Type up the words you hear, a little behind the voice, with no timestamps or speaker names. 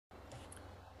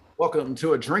Welcome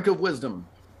to A Drink of Wisdom.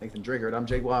 Nathan Driggard, I'm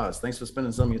Jay Wise. Thanks for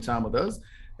spending some of your time with us.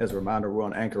 As a reminder, we're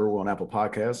on Anchor, we're on Apple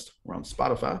Podcasts, we're on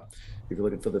Spotify. If you're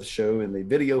looking for the show in the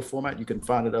video format, you can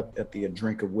find it up at the A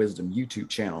Drink of Wisdom YouTube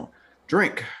channel.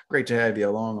 Drink, great to have you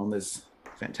along on this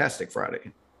fantastic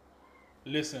Friday.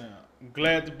 Listen,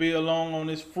 glad to be along on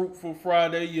this fruitful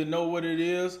Friday. You know what it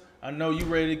is. I know you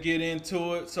ready to get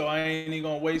into it, so I ain't even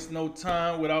gonna waste no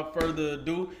time. Without further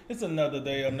ado, it's another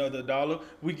day, another dollar.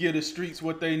 We give the streets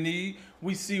what they need.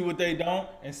 We see what they don't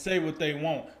and say what they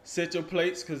want. Set your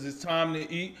plates, cause it's time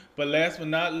to eat. But last but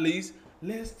not least,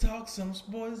 let's talk some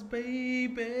sports,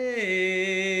 baby.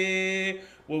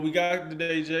 What we got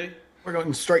today, Jay? We're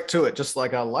going straight to it, just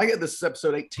like I like it. This is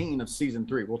episode 18 of season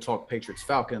 3. We'll talk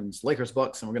Patriots-Falcons,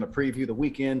 Lakers-Bucks, and we're going to preview the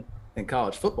weekend in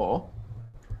college football.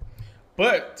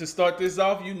 But to start this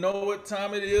off, you know what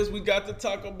time it is. We got to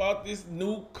talk about this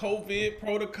new COVID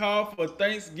protocol for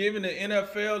Thanksgiving. The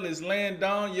NFL is laying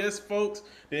down. Yes, folks,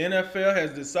 the NFL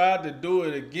has decided to do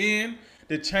it again,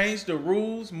 to change the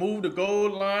rules, move the goal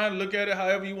line, look at it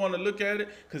however you want to look at it,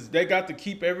 because they got to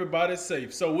keep everybody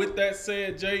safe. So with that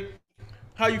said, Jay,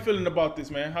 how you feeling about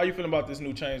this, man? How you feeling about this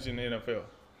new change in the NFL?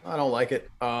 I don't like it.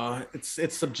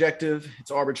 It's subjective.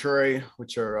 It's arbitrary,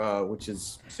 which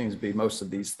seems to be most of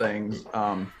these things.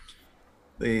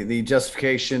 The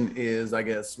justification is, I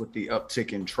guess, with the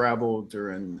uptick in travel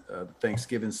during the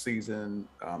Thanksgiving season.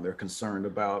 They're concerned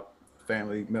about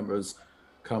family members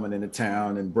coming into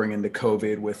town and bringing the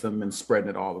COVID with them and spreading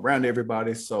it all around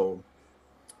everybody. So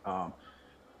um,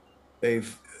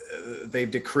 they've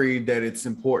decreed that it's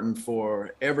important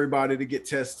for everybody to get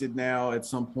tested now at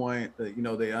some point.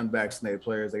 The unvaccinated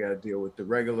players, they got to deal with the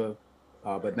regular,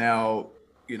 but now,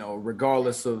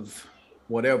 regardless of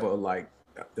whatever, like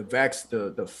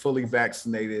the fully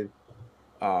vaccinated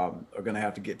are going to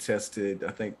have to get tested.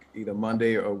 I think either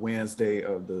Monday or Wednesday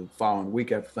of the following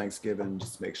week after Thanksgiving,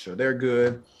 just to make sure they're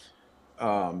good.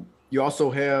 You also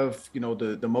have,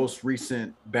 the most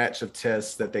recent batch of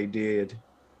tests that they did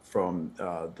from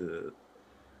the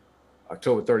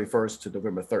October 31st to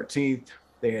November 13th.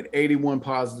 They had 81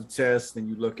 positive tests. Then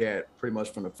you look at pretty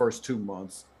much from the first 2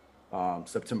 months,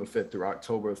 September 5th through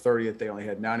October 30th, they only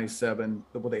had 97.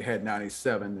 Well, they had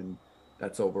 97, and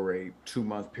that's over a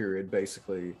 2-month period,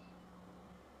 basically.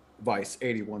 Vice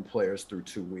 81 players through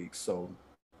 2 weeks. So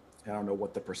I don't know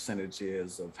what the percentage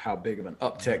is of how big of an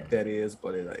uptick that is,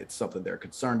 but it's something they're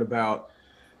concerned about.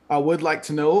 I would like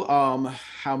to know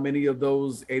how many of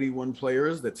those 81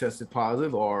 players that tested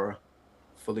positive are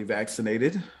fully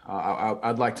vaccinated.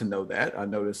 I'd like to know that. I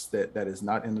noticed that is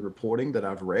not in the reporting that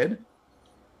I've read.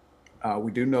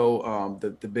 We do know the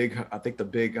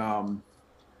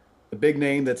big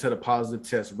name that's had a positive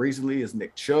test recently is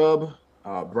Nick Chubb,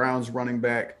 Browns running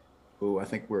back, who I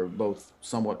think we're both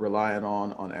somewhat reliant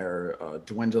on our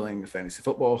dwindling fantasy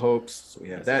football hopes. So we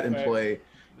have that in play.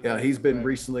 Yeah, he's been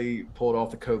recently pulled off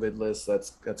the COVID list.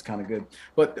 That's kind of good.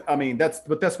 But I mean, that's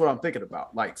what I'm thinking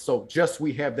about. Like, so just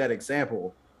we have that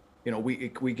example,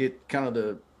 we get kind of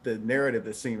the narrative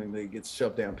that seemingly gets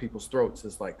shoved down people's throats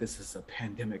is like, this is a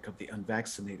pandemic of the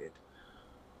unvaccinated.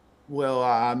 Well,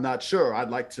 I'm not sure.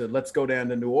 Let's go down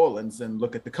to New Orleans and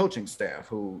look at the coaching staff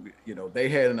who, they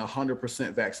had an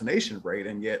 100% vaccination rate,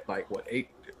 and yet like what,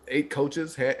 eight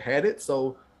coaches had it.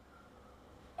 So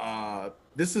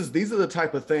these are the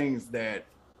type of things that,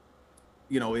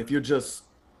 if you're just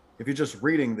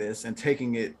reading this and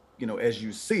taking it, as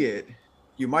you see it,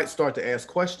 you might start to ask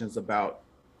questions about,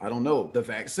 I don't know, the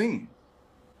vaccine,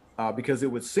 because it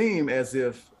would seem as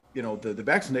if, the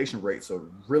vaccination rates are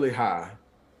really high.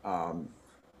 I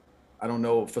don't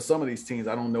know, for some of these teams,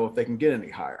 I don't know if they can get any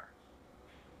higher.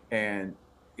 And,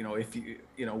 if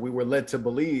we were led to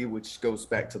believe, which goes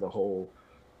back to the whole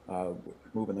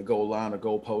moving the goal line or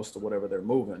goal post or whatever they're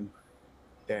moving,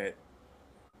 that,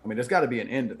 there's got to be an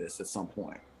end to this at some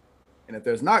point. And if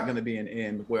there's not going to be an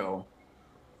end, well,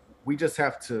 we just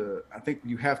have to, I think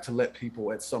you have to let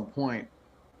people at some point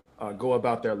go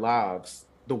about their lives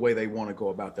the way they want to go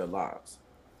about their lives.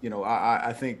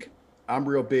 I think I'm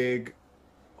real big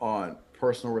on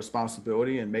personal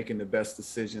responsibility and making the best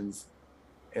decisions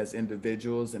as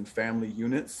individuals and family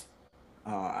units.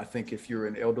 I think if you're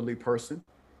an elderly person,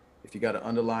 if you got an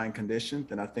underlying condition,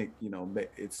 then I think,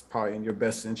 it's probably in your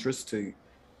best interest to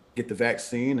get the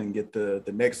vaccine and get the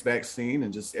next vaccine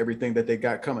and just everything that they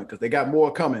got coming, because they got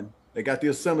more coming. They got the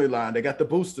assembly line. They got the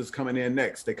boosters coming in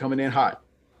next. They're coming in hot.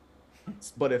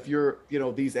 But if you're,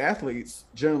 these athletes,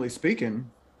 generally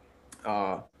speaking,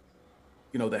 the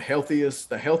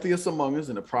healthiest among us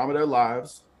in the prime of their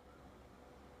lives,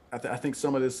 I think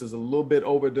some of this is a little bit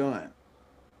overdone.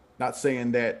 Not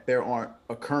saying that there aren't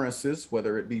occurrences,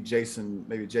 whether it be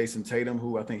maybe Jason Tatum,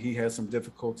 who I think he has some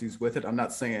difficulties with it. I'm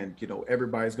not saying,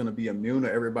 everybody's going to be immune, or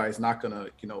everybody's not going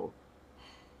to,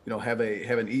 have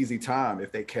an easy time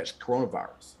if they catch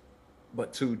coronavirus.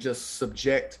 But to just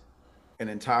subject an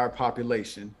entire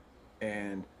population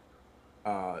and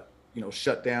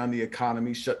shut down the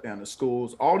economy, shut down the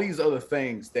schools, all these other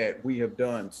things that we have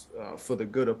done for the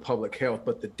good of public health,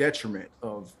 but the detriment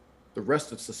of the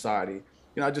rest of society.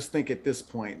 I just think at this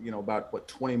point, about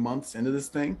 20 months into this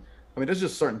thing, I mean, there's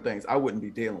just certain things I wouldn't be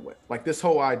dealing with. Like this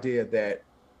whole idea that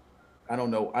I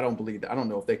don't know, I don't believe that, I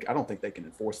don't think they can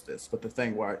enforce this, but the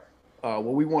thing where,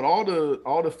 we want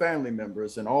all the family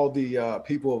members and all the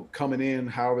people coming in,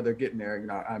 however they're getting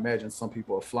there. I imagine some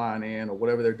people are flying in or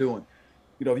whatever they're doing.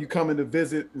 If you come in to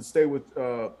visit and stay with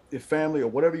your family or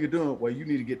whatever you're doing, well, you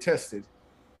need to get tested,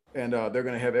 and they're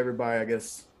going to have everybody, I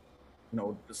guess,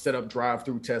 set up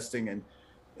drive-through testing, and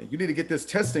you need to get this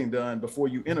testing done before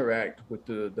you interact with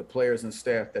the players and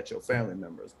staff that's your family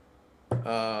members.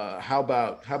 How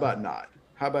about not?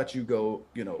 How about you go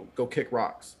kick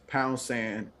rocks, pound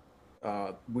sand?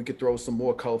 We could throw some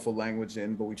more colorful language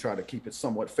in, but we try to keep it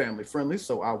somewhat family friendly,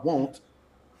 so I won't.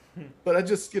 But I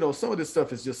just, some of this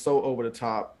stuff is just so over the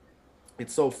top.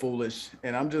 It's so foolish,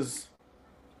 and I'm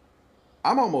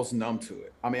almost numb to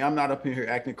it. I mean, I'm not up in here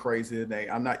acting crazy today.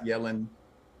 I'm not yelling.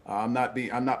 I'm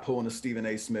not pulling a Stephen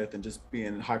A. Smith and just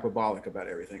being hyperbolic about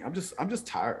everything. I'm just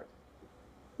tired.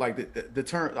 Like the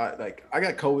term, like I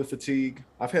got COVID fatigue.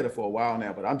 I've had it for a while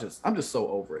now, but I'm just so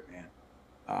over it, man.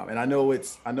 And I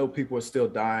know people are still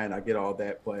dying. I get all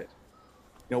that, but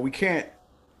we can't.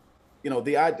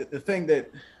 The thing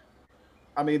that,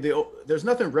 I mean, there's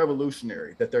nothing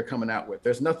revolutionary that they're coming out with.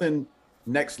 There's nothing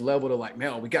next level to like,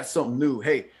 man, we got something new.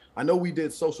 Hey, I know we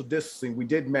did social distancing, we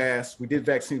did masks, we did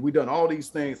vaccines, we done all these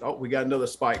things. Oh, we got another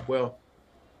spike. Well,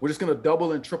 we're just going to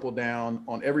double and triple down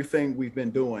on everything we've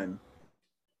been doing.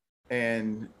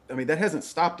 And I mean, that hasn't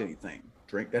stopped anything.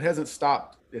 It hasn't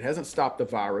stopped the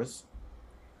virus.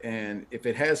 And if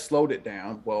it has slowed it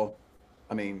down, well,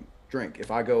 I mean,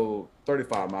 if I go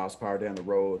 35 miles per hour down the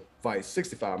road, vice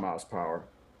 65 miles per hour,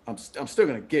 I'm still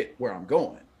going to get where I'm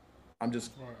going.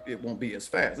 It won't be as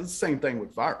fast. It's the same thing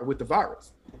with the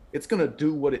virus. It's going to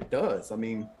do what it does. I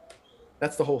mean,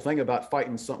 that's the whole thing about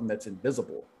fighting something that's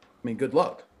invisible. I mean, good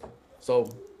luck.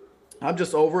 So I'm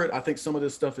just over it. I think some of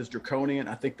this stuff is draconian.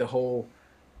 I think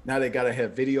now they got to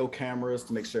have video cameras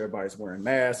to make sure everybody's wearing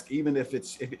masks. Even if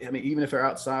they're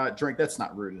outside, that's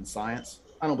not rooted in science.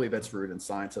 I don't believe that's rooted in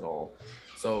science at all.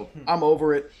 So I'm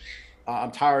over it.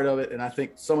 I'm tired of it. And I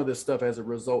think some of this stuff, as it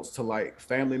results to like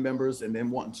family members and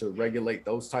then wanting to regulate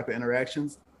those type of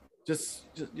interactions,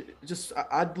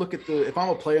 I'd look at if I'm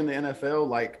a player in the NFL,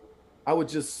 like I would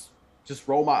just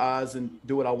roll my eyes and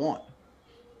do what I want.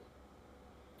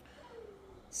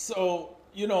 So,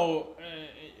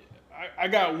 I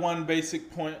got one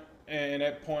basic point, and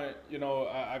that point,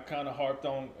 I kind of harped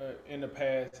on in the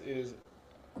past is,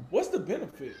 what's the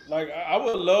benefit? Like, I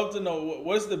would love to know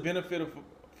what's the benefit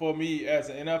for me as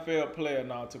an NFL player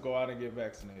now to go out and get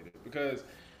vaccinated. Because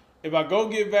if I go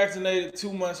get vaccinated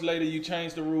 2 months later, you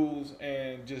change the rules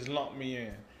and just lump me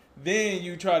in. Then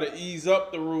you try to ease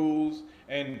up the rules.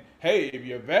 And hey, if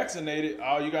you're vaccinated,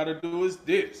 all you got to do is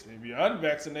this. If you're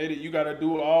unvaccinated, you got to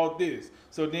do all this.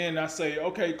 So then I say,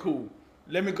 okay, cool.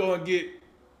 Let me go and get,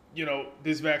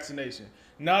 this vaccination.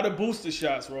 Now the booster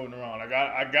shots rolling around.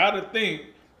 I got to think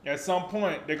at some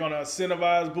point they're going to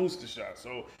incentivize booster shots.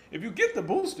 So if you get the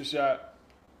booster shot,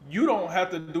 you don't have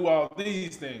to do all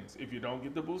these things. If you don't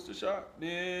get the booster shot,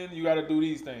 then you got to do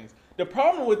these things. The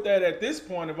problem with that at this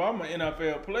point, if I'm an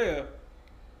NFL player,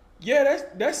 yeah,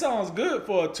 that sounds good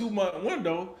for a 2-month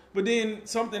window, but then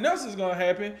something else is going to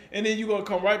happen, and then you're going to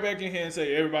come right back in here and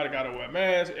say, everybody got to wear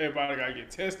masks, everybody got to get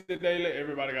tested daily,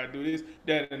 everybody got to do this,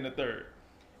 that, and the third.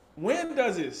 When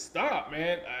does it stop,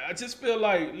 man? I just feel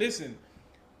like, listen,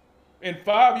 in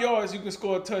 5 yards, you can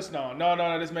score a touchdown. No,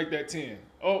 let's make that 10.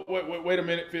 Oh, wait a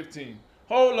minute, 15.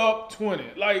 Hold up,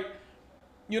 20. Like,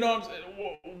 you know what I'm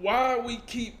saying? Why we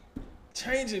keep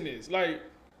changing this? Like,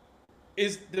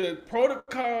 is the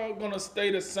protocol going to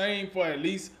stay the same for at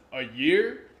least a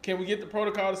year? Can we get the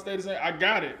protocol to stay the same? I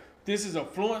got it. This is a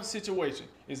fluent situation.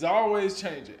 It's always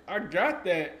changing. I got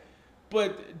that.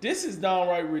 But this is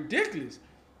downright ridiculous.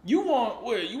 You want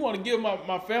to give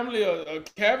my family a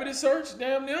cavity search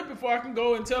damn near before I can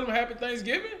go and tell them Happy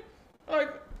Thanksgiving? Like,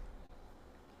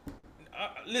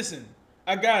 listen,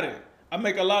 I got it. I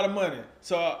make a lot of money.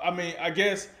 So, I mean, I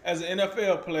guess as an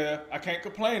NFL player, I can't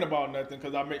complain about nothing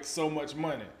because I make so much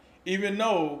money. Even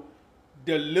though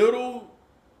the little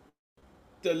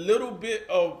bit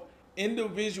of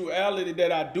individuality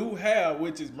that I do have,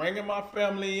 which is bringing my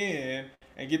family in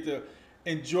and get to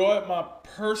enjoy my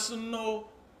personal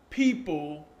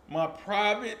people, my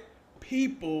private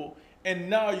people, and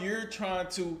now you're trying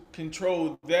to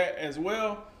control that as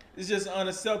well. It's just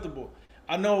unacceptable.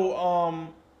 I know,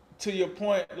 to your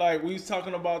point, like we was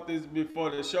talking about this before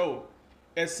the show.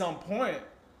 At some point,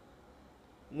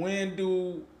 when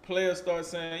do players start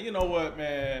saying, you know what,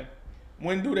 man?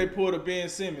 When do they pull the Ben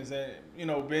Simmons, and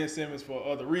Ben Simmons for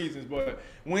other reasons? But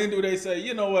when do they say,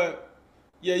 you know what?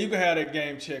 Yeah, you can have that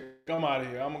game check. I'm out of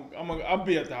here. I'll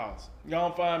be at the house.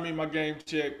 Y'all find me my game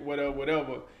check,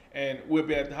 whatever, and we'll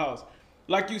be at the house.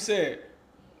 Like you said,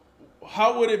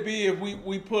 how would it be if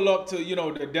we pull up to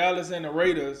the Dallas and the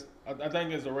Raiders? I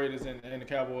think it's the Raiders and the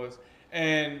Cowboys,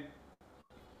 and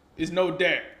it's no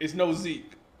Dak, it's no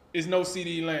Zeke, it's no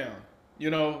CD Lamb.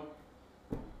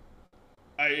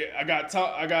 I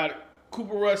got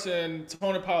Cooper Rush and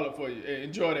Tony Pollard for you.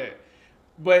 Enjoy that.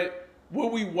 But will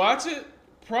we watch it?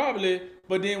 Probably.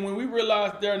 But then when we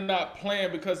realize they're not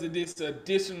playing because of this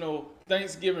additional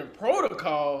Thanksgiving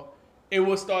protocol, it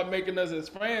will start making us as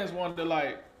fans wonder,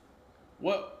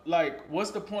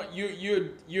 what's the point?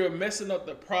 You're messing up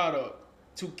the product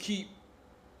to keep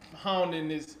hounding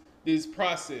this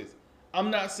process. I'm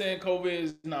not saying COVID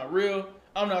is not real.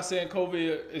 I'm not saying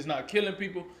COVID is not killing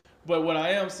people. But what I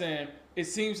am saying, it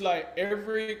seems like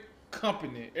every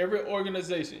company, every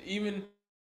organization, even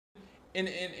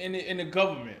in the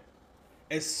government,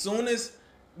 as soon as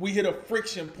we hit a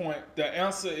friction point, the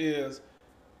answer is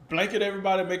blanket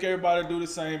everybody, make everybody do the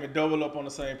same, and double up on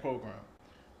the same program.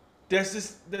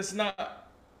 That's not,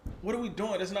 what are we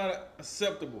doing? That's not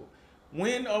acceptable.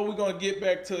 When are we going to get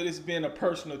back to this being a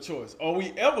personal choice? Are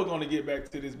we ever going to get back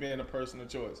to this being a personal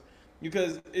choice?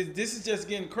 Because this is just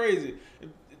getting crazy.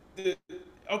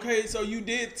 Okay, so you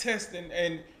did testing,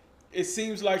 and it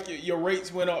seems like your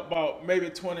rates went up about maybe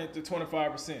 20 to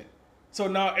 25%. So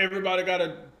now everybody got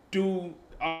to do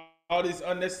all this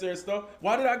unnecessary stuff.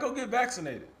 Why did I go get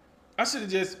vaccinated? I should have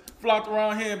just flopped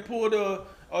around here and pulled a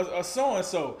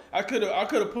so-and-so. I could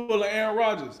have pulled an Aaron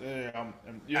Rodgers.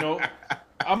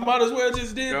 I might as well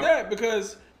just did that,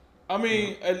 because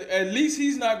at least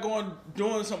he's not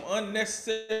doing some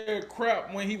unnecessary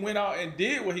crap when he went out and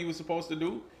did what he was supposed to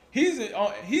do. He's in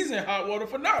hot water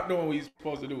for not doing what he's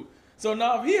supposed to do. So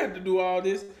now if he had to do all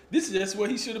this is just what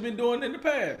he should have been doing in the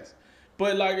past.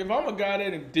 But if I'm a guy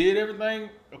that did everything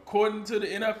according to the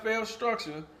NFL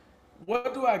structure,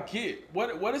 what do I get?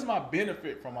 What is my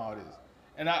benefit from all this?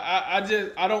 And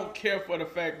I don't care for the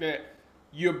fact that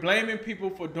you're blaming people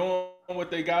for doing what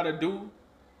they gotta do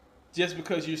just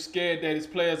because you're scared that it's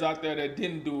players out there that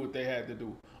didn't do what they had to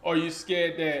do. Or you're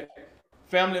scared that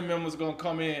family members gonna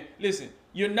come in. Listen,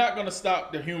 you're not gonna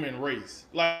stop the human race.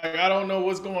 I don't know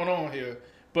what's going on here,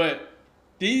 but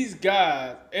these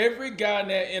guys, every guy in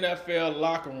that NFL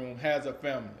locker room has a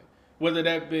family. Whether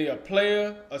that be a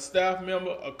player, a staff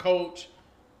member, a coach,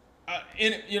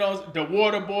 the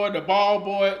water boy, the ball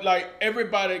boy,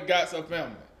 everybody got a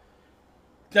family.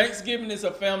 Thanksgiving is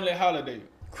a family holiday.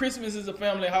 Christmas is a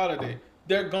family holiday.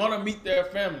 They're gonna meet their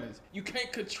families. You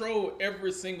can't control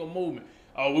every single movement.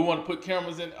 Oh, we want to put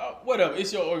cameras in. Whatever,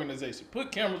 it's your organization.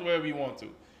 Put cameras wherever you want to.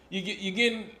 You're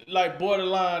getting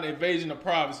borderline invasion of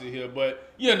privacy here,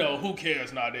 but who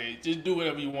cares nowadays? Just do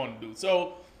whatever you want to do.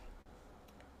 So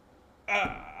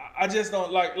I just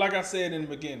don't like I said in the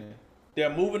beginning, they're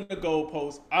moving the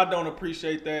goalposts. I don't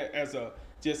appreciate that as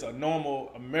just a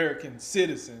normal American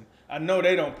citizen. I know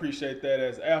they don't appreciate that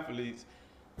as athletes.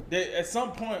 At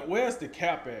some point, where's the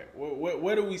cap at?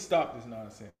 Where do we stop this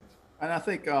nonsense? And I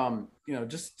think,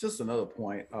 just another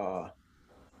point, a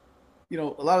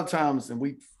lot of times, and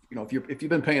if you've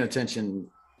been paying attention,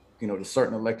 to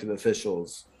certain elected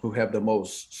officials who have the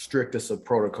most strictest of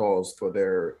protocols for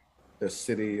their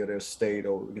city or their state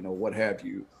or, what have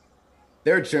you,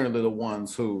 they're generally the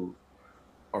ones who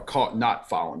are caught not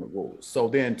following the rules. So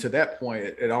then to that point,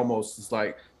 it almost is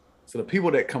like, so the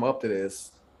people that come up to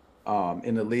this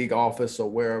in the league office or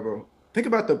wherever, think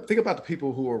about the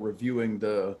people who are reviewing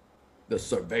the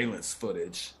surveillance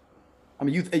footage.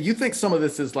 You think some of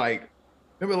this is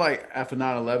remember after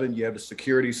 9/11, you have the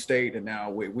security state, and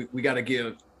now we got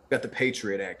the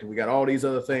Patriot Act, and we got all these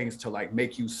other things to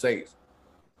make you safe.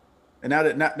 And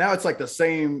now it's the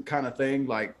same kind of thing,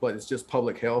 but it's just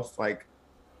public health.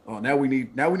 Now we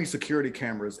need security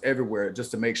cameras everywhere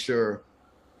just to make sure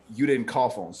you didn't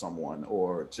cough on someone,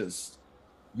 or just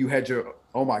you had your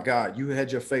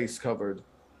face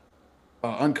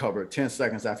uncovered 10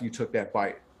 seconds after you took that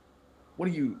bite. What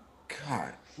are you,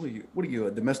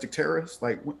 a domestic terrorist?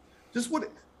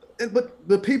 but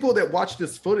the people that watch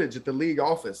this footage at the league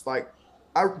office, like,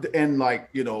 like,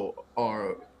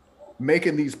 are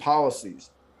making these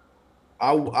policies.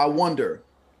 I wonder,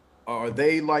 are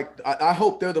they like? I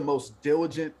hope they're the most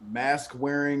diligent, mask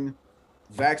wearing,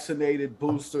 vaccinated,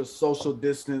 booster, social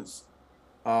distance.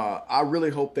 I really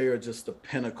hope they are just the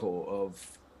pinnacle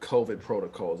of COVID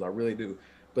protocols. I really do.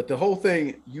 But the whole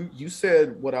thing, you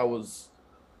said what I was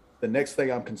the next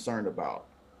thing I'm concerned about,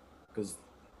 because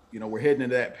we're heading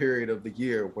into that period of the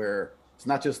year where it's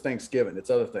not just Thanksgiving, it's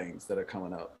other things that are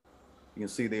coming up. You can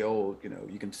see the old,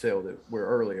 you can tell that we're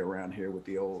early around here with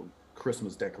the old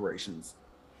Christmas decorations.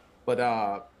 But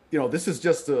this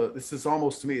is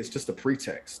almost, to me, it's just a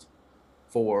pretext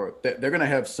for that. They're going to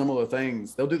have similar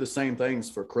things. They'll do the same things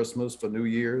for Christmas, for New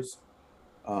Year's.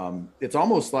 It's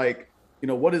almost like,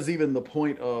 what is even the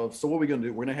point of, so what are we going to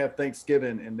do? We're going to have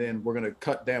Thanksgiving and then we're going to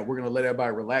cut down. We're going to let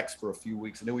everybody relax for a few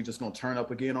weeks and then we're just going to turn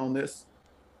up again on this.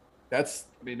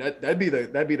 That'd be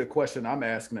the question I'm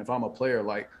asking if I'm a player.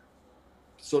 Like,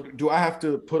 so do I have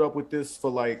to put up with this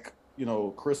for, like,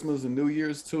 Christmas and New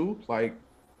Year's too? Like,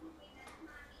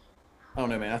 I don't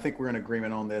know, man. I think we're in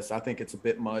agreement on this. I think it's a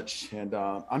bit much, and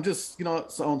I'm just,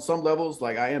 so on some levels,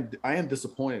 like, I am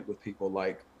disappointed with people.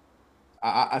 Like,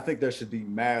 I think there should be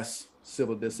mass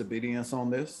civil disobedience on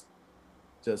this.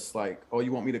 Just like, oh,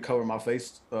 you want me to cover my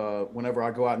face whenever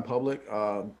I go out in public?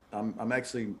 I'm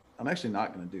actually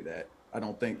not going to do that. I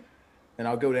don't think. And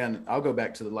I'll go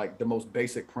back to the most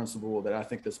basic principle that I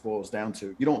think this boils down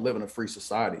to. You don't live in a free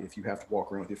society if you have to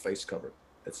walk around with your face covered.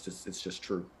 It's just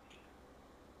true.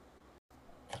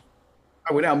 All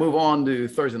right, we now move on to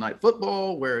Thursday Night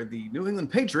Football, where the New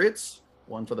England Patriots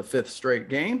won for the 5th straight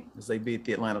game as they beat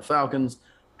the Atlanta Falcons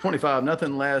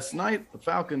 25-0 last night. The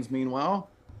Falcons, meanwhile,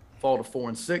 fall to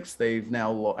 4-6. They've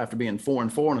now, after being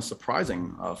 4-4 and a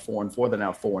surprising 4-4, they're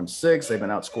now 4-6. They've been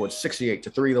outscored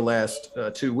 68-3 the last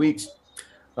 2 weeks.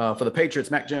 For the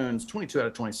Patriots, Mac Jones, 22 out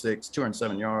of 26,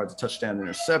 207 yards, a touchdown,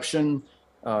 interception.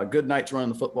 Good nights running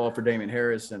the football for Damian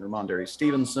Harris and Ramondre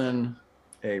Stevenson.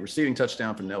 A receiving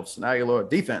touchdown for Nelson Aguilar.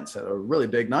 Defense had a really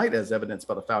big night, as evidenced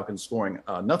by the Falcons scoring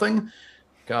nothing.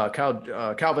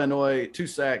 Kyle Van Noy, 2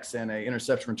 sacks and an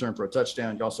interception return for a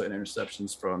touchdown. You also had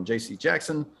interceptions from J.C.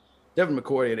 Jackson, Devin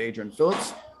McCourty, and Adrian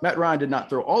Phillips. Matt Ryan did not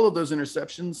throw all of those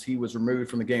interceptions. He was removed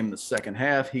from the game in the second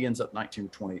half. He ends up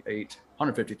 19-28,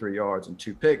 153 yards and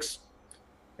 2 picks.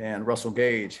 And Russell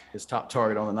Gage, his top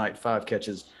target on the night, 5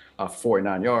 catches,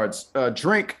 49 yards.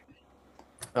 Drink.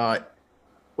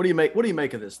 What do you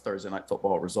make of this Thursday Night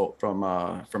Football result from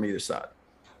either side?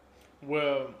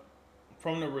 Well,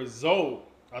 from the result,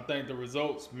 I think the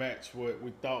results match what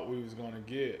we thought we was going to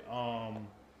get.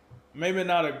 Maybe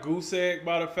not a goose egg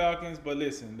by the Falcons, but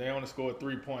listen, they only scored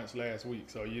 3 points last week,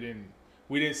 so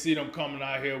we didn't see them coming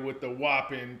out here with the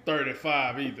whopping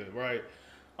 35 either, right?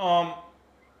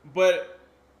 But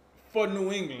for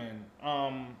New England,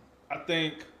 I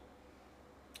think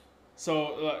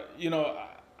so.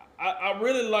 I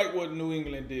really like what New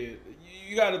England did.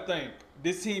 You got to think,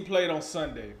 this team played on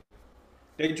Sunday.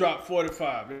 They dropped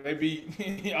 45. They beat,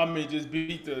 just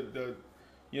beat the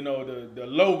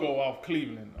logo off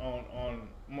Cleveland on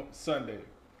Sunday.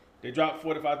 They dropped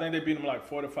 45. I think they beat them like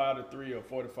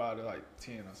 45-3 or 45-10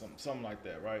 or something like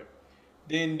that, right?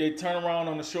 Then they turn around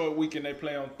on the short week and they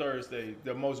play on Thursday.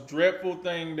 The most dreadful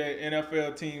thing that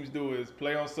NFL teams do is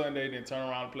play on Sunday, then turn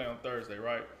around and play on Thursday,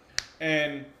 right?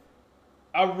 And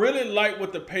I really like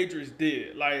what the Patriots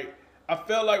did. Like, I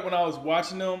felt like when I was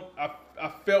watching them, I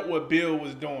felt what Bill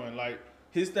was doing. Like,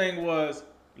 his thing was,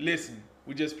 listen,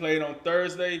 we just played on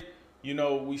Thursday.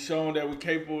 We shown that we're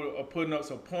capable of putting up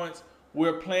some points.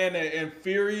 We're playing an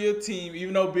inferior team,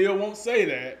 even though Bill won't say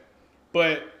that.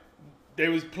 But they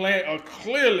was playing a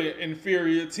clearly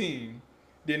inferior team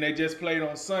than they just played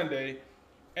on Sunday.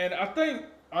 And I think,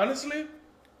 honestly,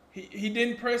 he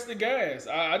didn't press the gas.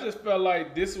 I just felt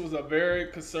like this was a very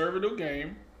conservative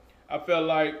game. I felt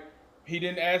like he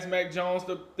didn't ask Mac Jones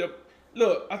to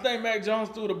look. I think Mac Jones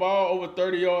threw the ball over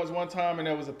 30 yards one time, and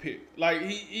that was a pick. Like,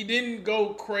 he didn't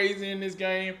go crazy in this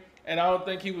game, and I don't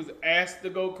think he was asked to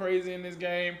go crazy in this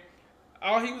game.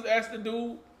 All he was asked to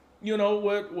do,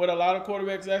 what a lot of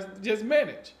quarterbacks asked, just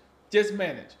manage. Just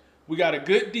manage. We got a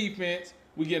good defense.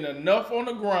 We getting enough on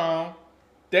the ground.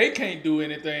 They can't do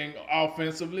anything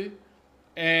offensively.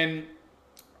 And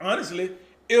honestly,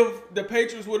 if the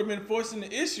Patriots would have been forcing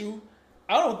the issue,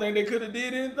 I don't think they could have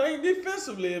did anything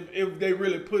defensively if they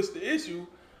really pushed the issue.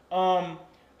 I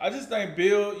just think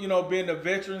Bill, being the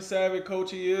veteran savvy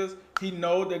coach he is, he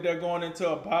know that they're going into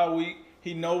a bye week.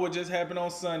 He know what just happened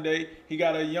on Sunday. He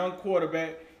got a young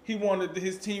quarterback. He wanted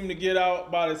his team to get out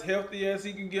about as healthy as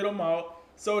he can get them out.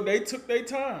 So they took their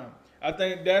time. I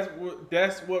think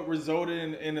that's what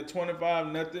resulted in the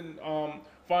 25-0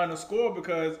 final score,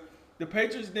 because the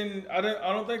Patriots didn't. I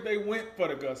don't think they went for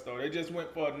the gusto. They just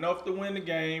went for enough to win the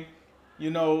game.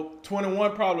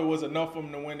 21 probably was enough for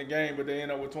them to win the game, but they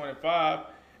ended up with 25.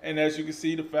 And as you can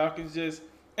see, the Falcons just,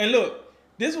 and look,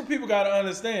 this is what people got to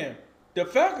understand. The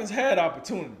Falcons had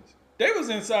opportunities. They was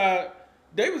inside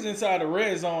the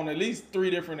red zone at least 3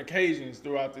 different occasions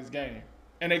throughout this game.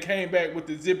 And they came back with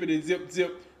the zippity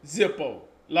zippo.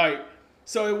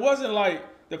 So it wasn't like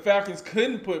the Falcons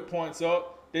couldn't put points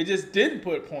up. They just didn't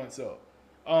put points up.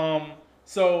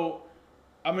 So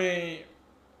I mean,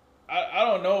 I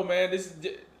don't know, man.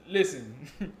 Listen,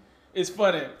 it's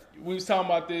funny. We was talking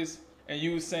about this, and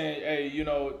you was saying, hey,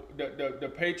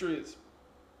 the Patriots,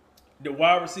 the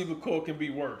wide receiver core can be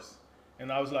worse.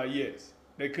 And I was like, yes,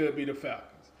 they could be the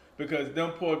Falcons, because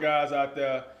them poor guys out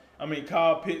there. I mean,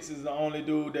 Kyle Pitts is the only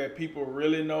dude that people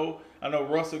really know. I know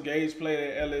Russell Gage played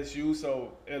at LSU,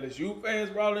 so LSU fans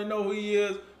probably know who he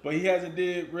is, but he hasn't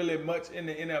did really much in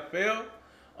the NFL.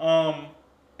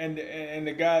 And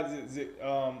the guy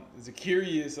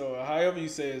Zacchaeus, or however you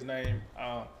say his name,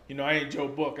 I ain't Joe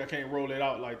Buck. I can't roll it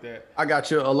out like that. I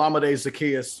got you, Olamide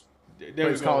Zacchaeus.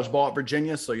 Plays college ball at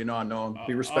Virginia, so I know him.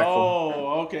 Be respectful.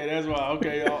 Oh, okay, that's why.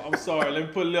 Okay, I'm sorry. Let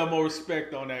me put a little more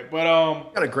respect on that. But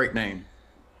got a great name.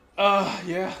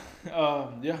 Yeah.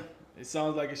 It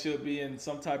sounds like it should be in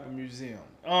some type of museum.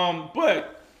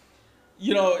 But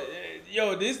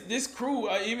this crew,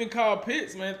 even Kyle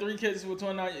Pitts, man, 3 catches for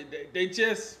 29. It's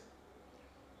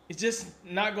just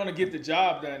not gonna get the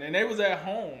job done. And they was at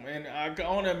home, and I can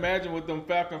only imagine what them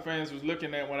Falcon fans was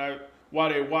looking at while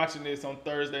they're watching this on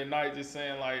Thursday night, just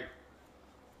saying like,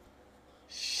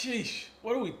 sheesh,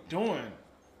 what are we doing?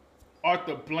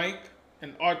 Arthur Blank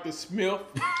and Arthur Smith.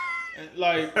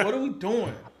 Like, what are we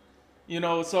doing?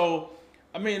 So,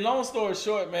 I mean, long story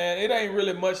short, man, it ain't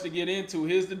really much to get into.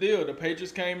 Here's the deal. The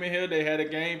Patriots came in here. They had a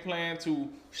game plan to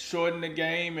shorten the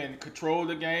game and control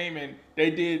the game, and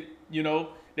they did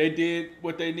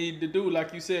what they needed to do.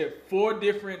 Like you said, 4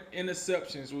 different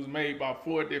interceptions was made by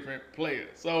 4 different players.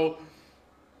 So,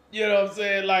 you know what I'm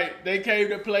saying? Like, they came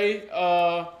to play.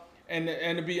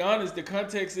 And to be honest, the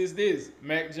context is this.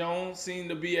 Mac Jones seemed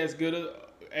to be as good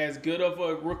of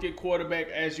a rookie quarterback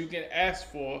as you can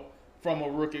ask for from a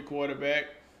rookie quarterback.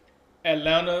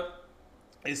 Atlanta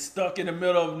is stuck in the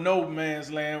middle of no man's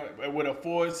land with a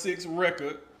 4-6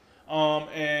 record.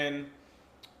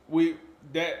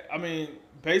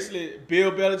 Basically,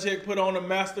 Bill Belichick put on a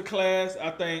master class.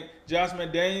 I think Josh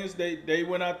McDaniels, they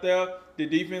went out there, the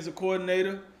defensive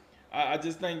coordinator. I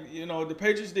just think, the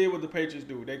Patriots did what the Patriots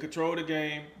do. They controlled the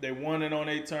game. They won it on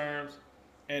their terms.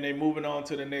 And they moving on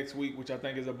to the next week, which I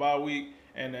think is a bye week.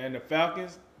 And the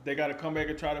Falcons, they got to come back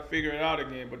and try to figure it out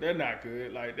again. But they're not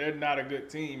good. Like, they're not a good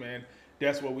team, and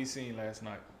that's what we seen last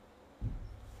night.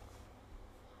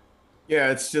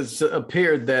 Yeah, it's just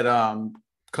appeared that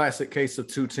classic case of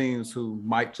 2 teams who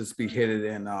might just be headed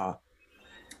in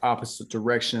opposite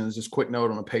directions. Just quick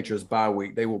note on the Patriots bye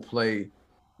week. They will play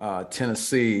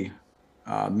Tennessee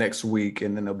next week,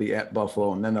 and then they'll be at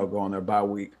Buffalo, and then they'll go on their bye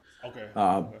week. Okay.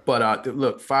 But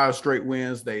look, 5 straight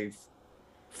wins. They've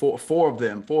four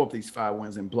of these 5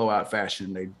 wins in blowout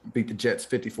fashion. They beat the Jets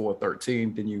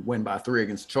 54-13. Then you win by 3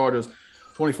 against the Chargers,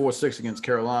 24-6 against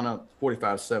Carolina,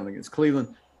 45-7 against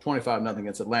Cleveland, 25-0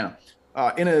 against Atlanta.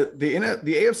 The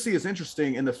AFC is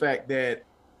interesting in the fact that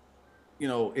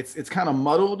it's kind of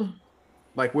muddled.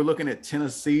 Like, we're looking at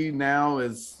Tennessee now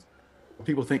as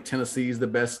people think Tennessee is the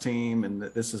best team, and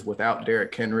that this is without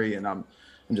Derrick Henry. And I'm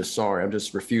just sorry. I'm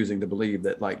just refusing to believe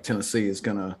that like Tennessee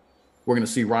we're gonna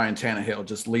see Ryan Tannehill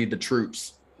just lead the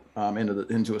troops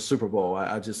into a Super Bowl.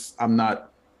 I'm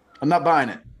not buying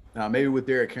it. Maybe with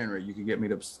Derrick Henry, you can get me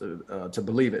to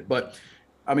believe it. But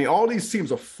I mean, all these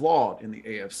teams are flawed in the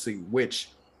AFC. Which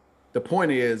the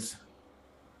point is,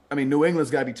 I mean, New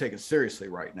England's got to be taken seriously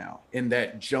right now in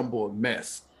that jumbled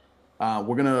mess.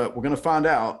 We're gonna find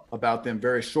out about them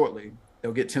very shortly.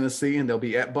 They'll get Tennessee, and they'll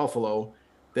be at Buffalo.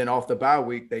 Then off the bye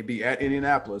week, they be at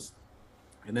Indianapolis,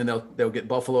 and then they'll get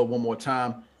Buffalo one more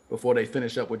time before they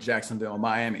finish up with Jacksonville and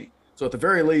Miami. So at the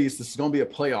very least, this is going to be a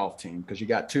playoff team because you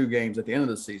got 2 games at the end of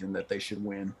the season that they should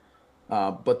win.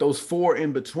 But those 4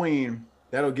 in between,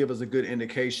 that'll give us a good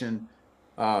indication,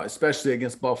 especially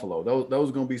against Buffalo. Those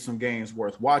are going to be some games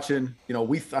worth watching.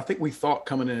 I think we thought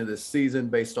coming into this season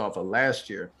based off of last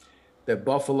year that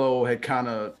Buffalo had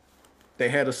they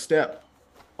had a step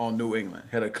on New England,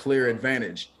 had a clear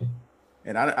advantage.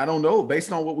 And I don't know,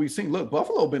 based on what we've seen, look,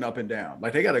 Buffalo been up and down.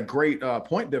 Like, they got a great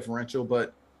point differential,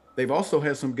 but they've also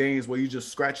had some games where you just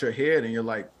scratch your head and you're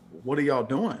like, what are y'all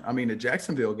doing? I mean, the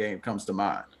Jacksonville game comes to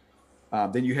mind.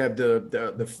 Then you have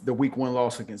the week one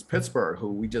loss against Pittsburgh,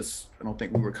 who I don't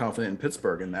think we were confident in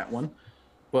Pittsburgh in that one.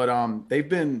 But they've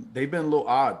been a little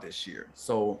odd this year.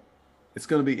 So it's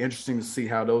going to be interesting to see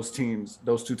how those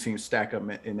two teams stack up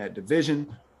in that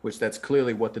division, which that's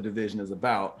clearly what the division is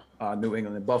about, New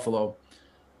England and Buffalo.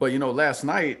 But last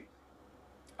night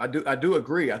I do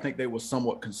agree. I think they were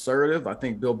somewhat conservative. I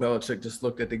think Bill Belichick just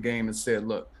looked at the game and said,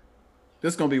 "Look,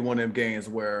 this is going to be one of them games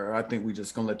where I think we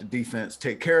just going to let the defense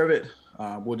take care of it.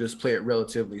 We'll just play it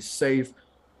relatively safe.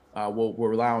 We'll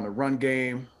rely on the run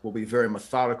game. We'll be very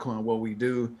methodical in what we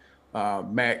do.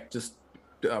 Mac just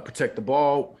protect the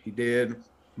ball. He did,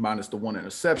 minus the one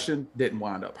interception. Didn't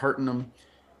wind up hurting them.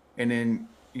 And then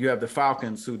you have the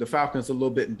Falcons, who the Falcons are a little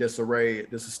bit in disarray.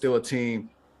 This is still a team.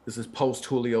 This is post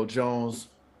Julio Jones.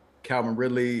 Calvin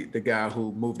Ridley, the guy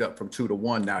who moved up from 2 to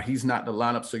 1. Now he's not in the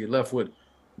lineup, so you're left with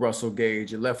Russell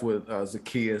Gage. You're left with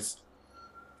Zacchaeus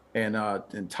and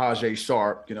Tajay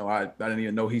Sharp. I didn't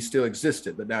even know he still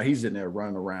existed, but now he's in there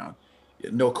running around.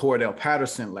 No Cordell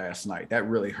Patterson last night. That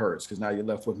really hurts because now you're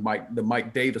left with the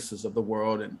Mike Davises of the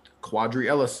world, and Quadri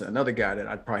Ellison, another guy that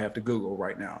I'd probably have to Google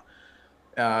right now.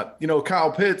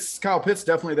 Kyle Pitts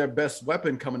definitely their best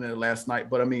weapon coming in last night.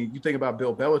 But I mean, you think about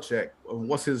Bill Belichick,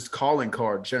 what's his calling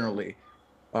card generally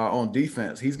on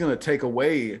defense? He's going to take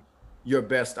away your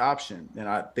best option. And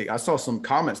I think I saw some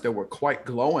comments that were quite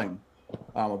glowing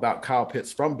about Kyle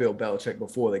Pitts from Bill Belichick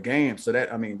before the game. So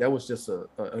that was just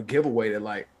a giveaway that,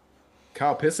 like,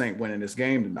 Kyle Pitts ain't winning this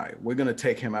game tonight. We're going to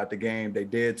take him out the game. They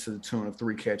did, to the tune of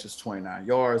 3 catches, 29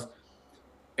 yards.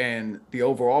 And the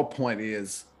overall point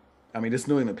is, I mean, this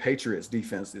New England Patriots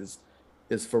defense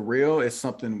is for real. It's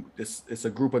something. It's a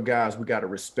group of guys we got to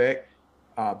respect.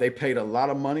 They paid a lot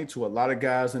of money to a lot of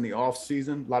guys in the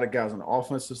offseason, a lot of guys on the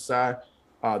offensive side.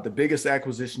 The biggest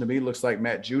acquisition to me looks like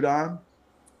Matt Judon.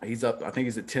 He's up. I think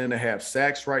he's at 10.5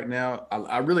 sacks right now.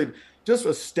 I really, just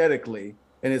aesthetically,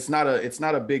 and it's not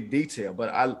a big detail,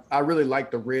 but I really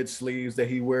like the red sleeves that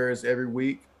he wears every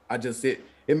week.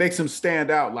 It makes him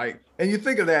stand out. Like, and you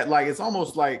think of that, like, it's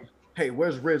almost like, hey,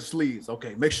 where's red sleeves?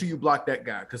 Okay, make sure you block that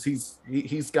guy because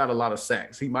he's got a lot of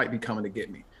sacks. He might be coming to get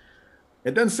me.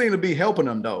 It doesn't seem to be helping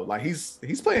him though. Like,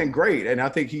 he's playing great, and I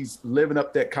think he's living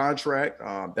up that contract.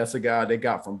 That's a guy they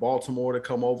got from Baltimore to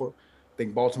come over. I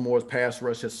think Baltimore's pass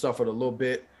rush has suffered a little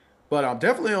bit, but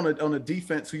definitely on the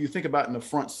defense, who you think about in the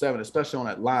front seven, especially on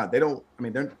that line, they don't. I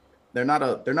mean, they're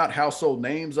not household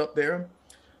names up there,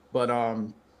 but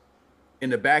in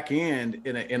the back end,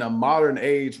 in a modern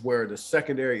age where the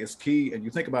secondary is key, and you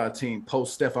think about a team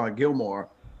post Stephon Gilmore,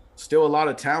 still a lot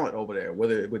of talent over there,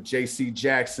 whether with J.C.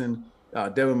 Jackson,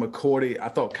 Devin McCourty. I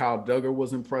thought Kyle Duggar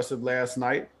was impressive last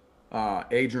night.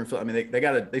 Adrian, I mean,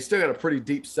 they still got a pretty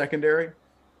deep secondary,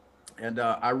 and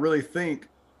I really think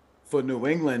for New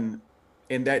England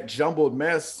in that jumbled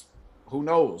mess, who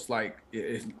knows? Like,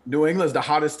 New England's the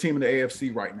hottest team in the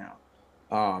AFC right now.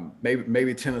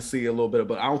 Maybe Tennessee a little bit,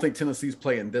 but I don't think Tennessee's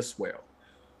playing this well.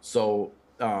 So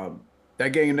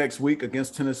that game next week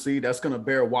against Tennessee, that's going to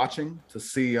bear watching to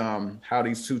see how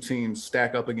these two teams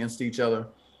stack up against each other.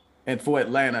 And for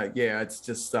Atlanta, yeah, it's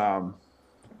just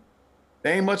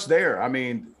they ain't much there. I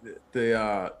mean,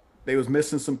 they was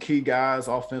missing some key guys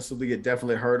offensively. It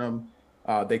definitely hurt them.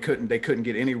 They couldn't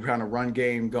get any kind of run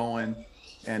game going,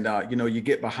 and you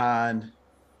get behind.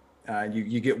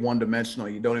 You get one-dimensional.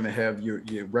 You don't even have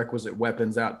your requisite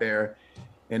weapons out there.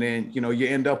 And then, you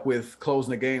end up with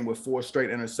closing the game with 4 straight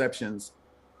interceptions.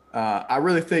 I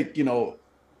really think,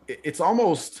 it's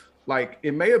almost like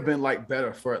it may have been like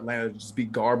better for Atlanta to just be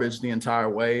garbage the entire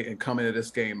way and come into this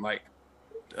game like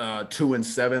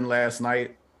 2-7 last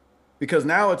night. Because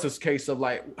now it's this case of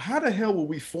like, how the hell were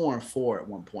we 4-4 at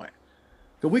one point?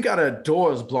 Because we got our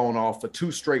doors blown off for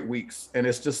 2 straight weeks. And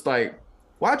it's just like,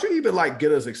 why'd you even like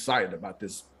get us excited about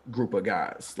this group of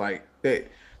guys? Like they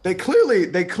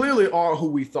clearly are who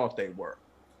we thought they were.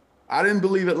 I didn't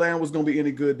believe Atlanta was going to be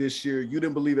any good this year. You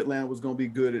didn't believe Atlanta was going to be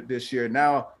good this year.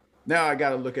 Now I got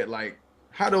to look at like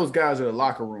how those guys in the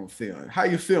locker room feeling. How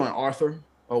you feeling, Arthur?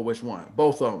 Oh, which one?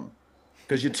 Both of them.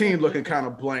 Because your team looking kind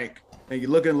of blank and you're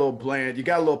looking a little bland. You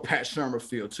got a little Pat Shurmur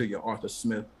feel to you, Arthur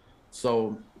Smith.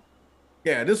 So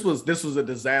yeah, this was a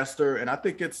disaster, and I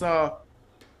think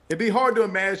it'd be hard to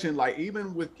imagine, like,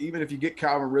 even if you get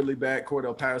Calvin Ridley back,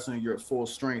 Cordell Patterson, and you're at full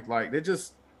strength, like they're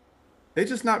just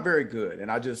not very good.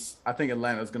 And I think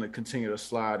Atlanta's going to continue to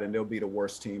slide, and they'll be the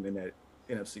worst team in that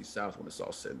NFC South when it's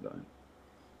all said and done.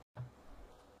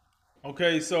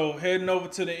 Okay, so heading over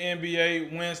to the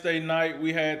NBA Wednesday night,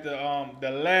 we had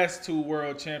the last 2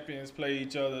 world champions play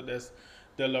each other. That's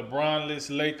the LeBron-less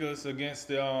Lakers against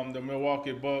the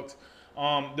Milwaukee Bucks.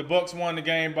 The Bucks won the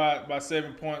game by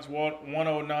 7 points,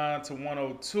 109 to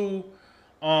 102.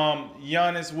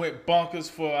 Giannis went bonkers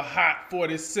for a hot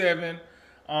 47.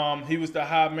 He was the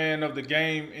high man of the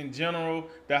game in general.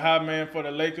 The high man for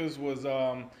the Lakers was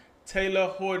Taylor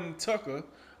Horton Tucker.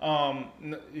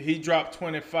 He dropped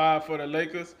 25 for the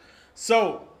Lakers.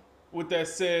 So, with that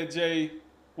said, Jay,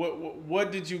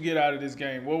 what did you get out of this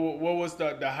game? What was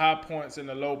the high points and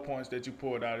the low points that you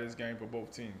pulled out of this game for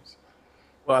both teams?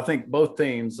 Well, I think both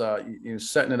teams,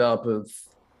 setting it up of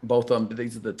both of them.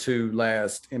 These are the two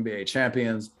last NBA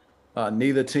champions.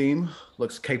 Neither team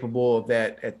looks capable of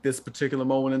that at this particular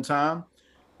moment in time.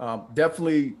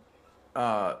 Definitely,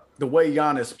 the way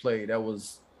Giannis played, that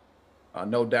was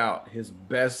no doubt his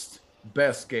best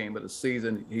game of the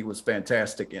season. He was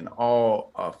fantastic in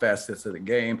all facets of the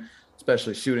game,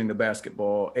 especially shooting the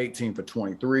basketball. 18 for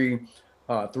 23.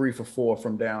 3 for 4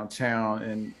 from downtown,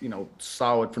 and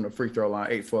solid from the free throw line.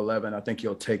 8 for 11. I think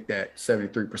he'll take that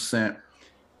 73%.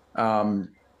 And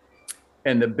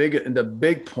the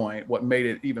big point, what made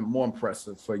it even more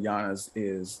impressive for Giannis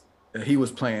is that he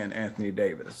was playing Anthony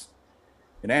Davis,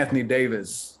 and Anthony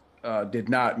Davis did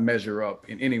not measure up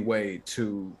in any way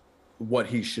to what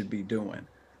he should be doing.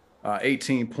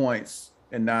 18 points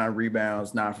and 9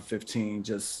 rebounds, 9 for 15,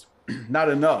 just not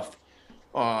enough.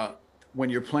 When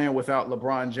you're playing without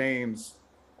LeBron James,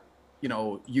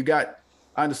 I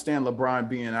understand LeBron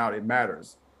being out, it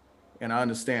matters. And I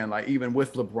understand, like, even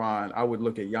with LeBron, I would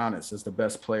look at Giannis as the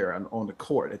best player on the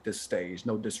court at this stage,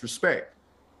 no disrespect.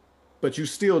 But you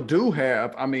still do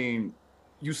have, you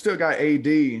still got AD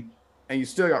and you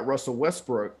still got Russell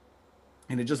Westbrook.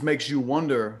 And it just makes you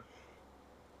wonder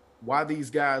why these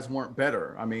guys weren't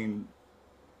better.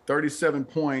 37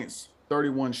 points,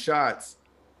 31 shots.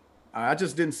 I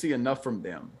just didn't see enough from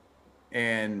them.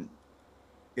 And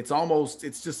it's almost,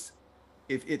 and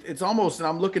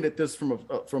I'm looking at this from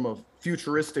a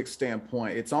futuristic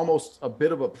standpoint. It's almost a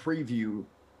bit of a preview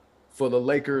for the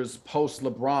Lakers post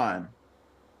LeBron.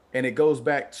 And it goes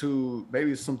back to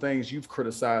maybe some things you've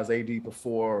criticized AD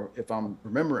before, if I'm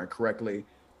remembering correctly.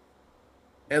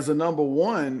 As a number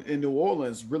one in New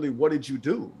Orleans, really, what did you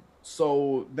do?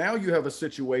 So now you have a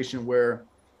situation where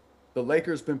the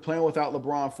Lakers been playing without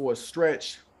LeBron for a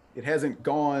stretch. It hasn't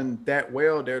gone that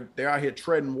well. They're out here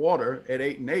treading water at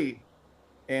 8-8.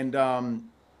 And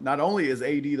not only is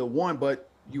AD the one, but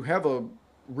you have a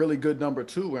really good number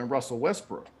two in Russell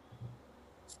Westbrook.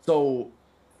 So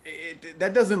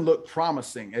that doesn't look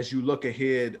promising as you look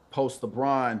ahead post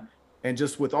LeBron, and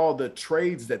just with all the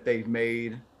trades that they've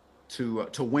made to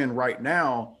win right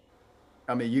now.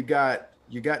 You got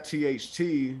THT,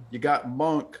 you got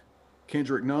Monk.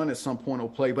 Kendrick Nunn at some point will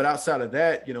play. But outside of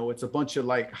that, it's a bunch of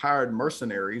like hired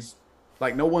mercenaries.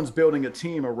 Like, no one's building a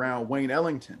team around Wayne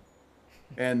Ellington.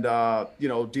 And,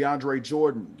 DeAndre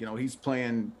Jordan, he's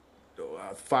playing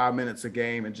 5 minutes a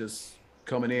game and just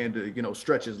coming in to,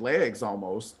 stretch his legs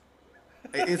almost.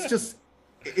 It's just,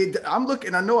 I'm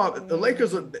looking, I know the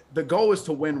Lakers, the goal is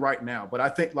to win right now. But I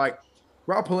think, like,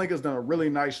 Rob Pelinka's done a really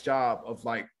nice job of,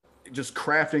 like, just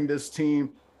crafting this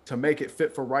team to make it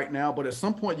fit for right now. But at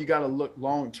some point you got to look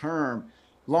long term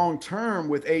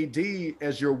with AD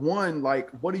as your one.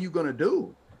 Like, what are you going to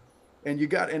do? And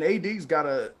AD's got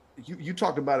to, you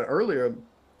talked about it earlier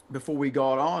before we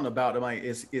got on about,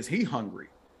 is he hungry?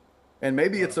 And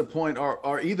maybe it's a point,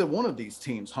 are either one of these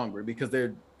teams hungry because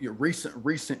they're your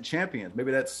recent champions.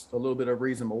 Maybe that's a little bit of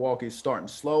reason Milwaukee's starting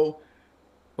slow.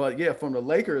 But yeah, from the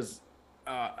Lakers,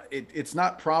 it's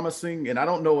not promising. And I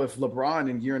don't know if LeBron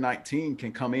in year 19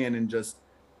 can come in and just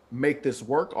make this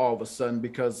work all of a sudden,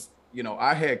 because,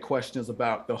 I had questions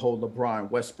about the whole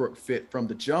LeBron Westbrook fit from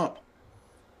the jump.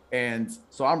 And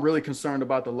so I'm really concerned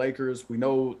about the Lakers. We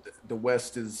know the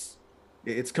West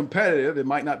it's competitive. It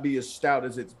might not be as stout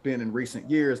as it's been in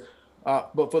recent years.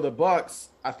 But for the Bucks,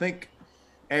 I think,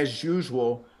 as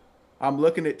usual, I'm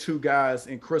looking at two guys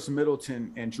in Chris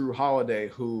Middleton and Drew Holiday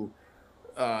who,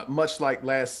 much like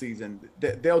last season,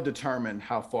 they'll determine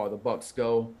how far the Bucks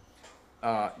go.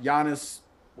 Giannis,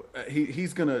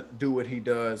 he's gonna do what he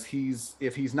does.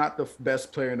 If he's not the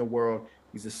best player in the world,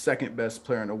 he's the second best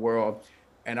player in the world.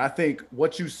 And I think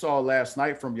what you saw last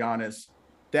night from Giannis,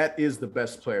 that is the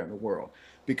best player in the world.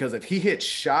 Because if he hits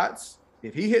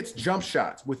jump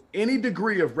shots with any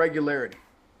degree of regularity,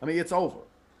 it's over.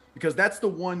 Because that's the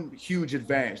one huge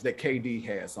advantage that KD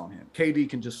has on him. KD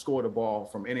can just score the ball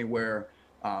from anywhere.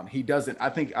 He doesn't.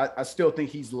 I still think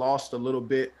he's lost a little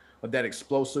bit of that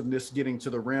explosiveness getting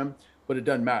to the rim, but it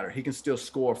doesn't matter. He can still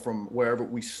score from wherever.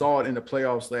 We saw it in the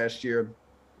playoffs last year,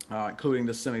 including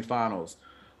the semifinals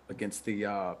against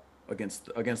the against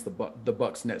the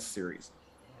Bucks Nets series.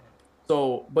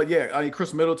 So, but yeah, I mean,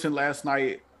 Chris Middleton last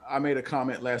night, I made a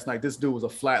comment last night. This dude was a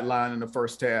flat line in the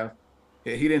first half.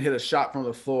 He didn't hit a shot from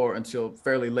the floor until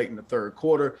fairly late in the third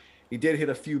quarter. He did hit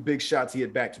a few big shots. He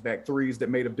had back-to-back threes that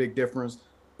made a big difference.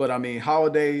 But I mean,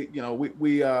 Holiday,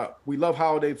 we love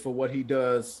Holiday for what he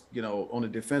does, on the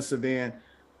defensive end.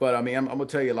 But I mean, I'm gonna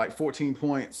tell you, like 14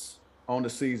 points on the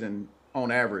season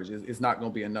on average is not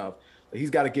gonna be enough. He's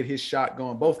got to get his shot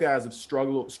going. Both guys have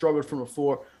struggled from the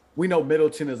floor. We know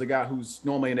Middleton is a guy who's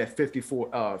normally in that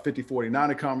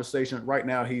 50-40-90 conversation. Right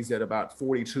now, he's at about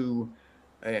 42%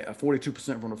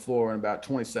 from the floor and about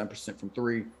 27% from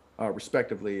three,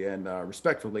 respectively. And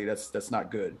respectively, that's not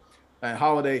good. And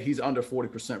Holiday, he's under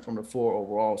 40% from the floor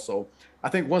overall. So I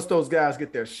think once those guys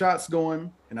get their shots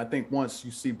going, and I think once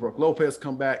you see Brook Lopez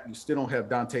come back, you still don't have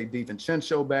Dante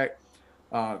DiVincenzo back.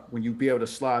 When you be able to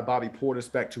slide Bobby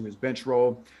Portis back to his bench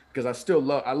role, because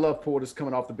I love Portis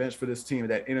coming off the bench for this team,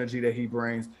 that energy that he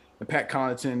brings. And Pat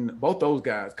Connaughton, both those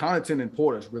guys, Connaughton and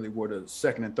Portis really were the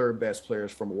second and third best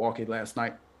players from Milwaukee last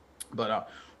night. But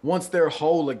once they're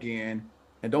whole again,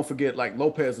 and don't forget, like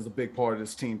Lopez is a big part of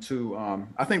this team too.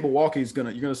 I think Milwaukee's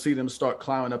you're gonna see them start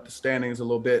climbing up the standings a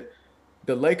little bit.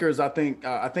 The Lakers, I think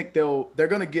they're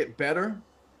gonna get better.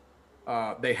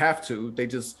 They have to.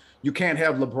 You can't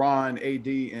have LeBron,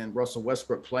 AD, and Russell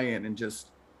Westbrook playing and just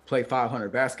play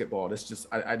 500 basketball. That's just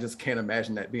I just can't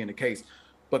imagine that being the case.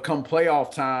 But come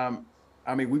playoff time,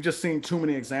 I mean, we've just seen too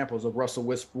many examples of Russell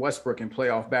Westbrook in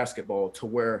playoff basketball to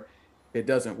where it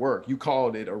doesn't work. You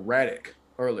called it erratic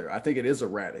earlier. I think it is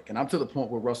erratic, and I'm to the point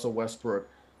with Russell Westbrook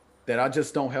that I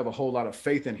just don't have a whole lot of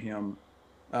faith in him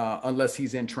unless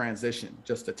he's in transition,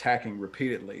 just attacking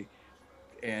repeatedly.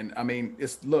 And I mean,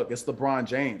 it's LeBron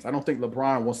James. I don't think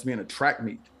LeBron wants to be in a track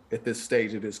meet at this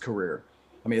stage of his career.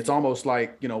 I mean, it's almost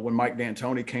like, when Mike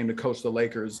D'Antoni came to coach the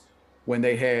Lakers, when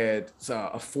they had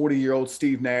a 40-year-old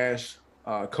Steve Nash,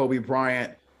 Kobe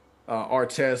Bryant,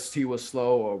 Artest, he was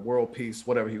slow, or World Peace,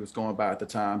 whatever he was going by at the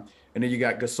time. And then you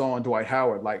got Gasol and Dwight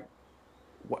Howard. Like,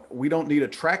 we don't need a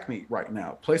track meet right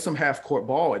now. Play some half-court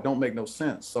ball. It don't make no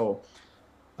sense. So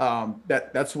I'm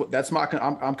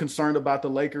concerned about the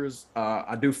Lakers.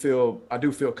 I do feel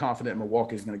confident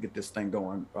Milwaukee's going to get this thing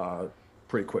going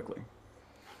pretty quickly.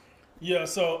 Yeah.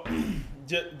 So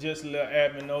just a little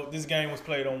admin note. This game was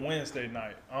played on Wednesday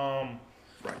night.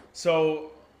 Right.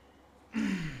 So,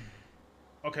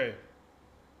 okay.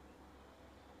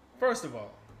 First of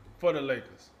all, for the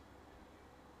Lakers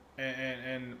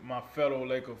and my fellow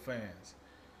Laker fans,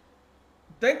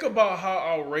 think about how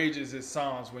outrageous it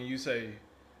sounds when you say,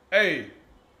 hey,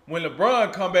 when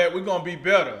LeBron come back, we're going to be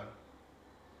better.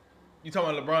 You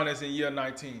talking about LeBron that's in year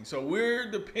 19. So we're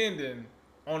depending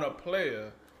on a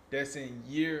player that's in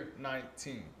year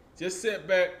 19. Just sit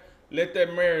back, let that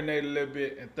marinate a little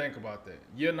bit, and think about that.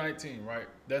 Year 19, right?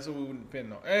 That's what we would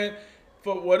depend on. And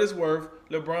for what it's worth,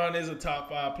 LeBron is a top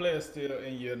 5 player still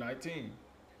in year 19.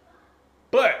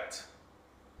 But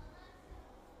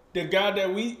the guy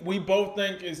that we both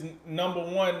think is number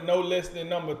one, no less than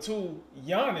number 2,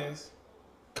 Giannis,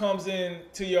 comes in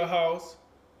to your house.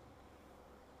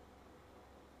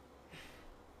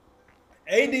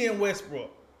 AD and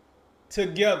Westbrook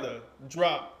together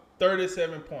dropped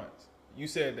 37 points. You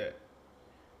said that.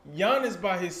 Giannis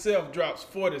by himself drops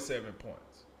 47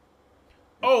 points.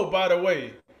 Oh, by the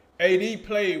way, AD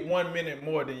played 1 minute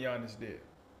more than Giannis did.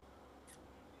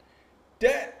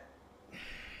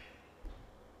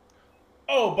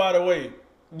 Oh, by the way,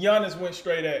 Giannis went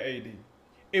straight at AD.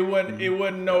 It wasn't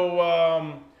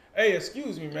no. Hey,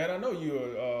 excuse me, man. I know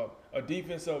you're a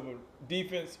defense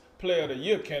player of the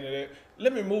year candidate.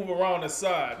 Let me move around the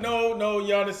side. No.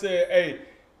 Giannis said, "Hey,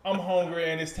 I'm hungry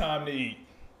and it's time to eat.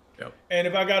 Yep. And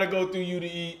if I gotta go through you to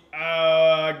eat,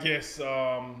 I guess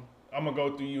I'm gonna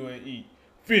go through you and eat.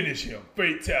 Finish him.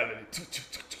 Fatality.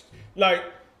 Like,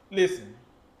 listen."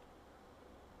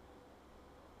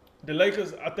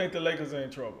 I think the Lakers are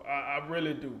in trouble. I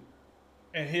really do.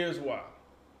 And here's why.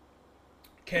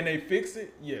 Can they fix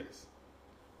it? Yes.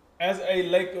 As a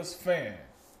Lakers fan,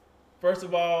 first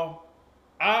of all,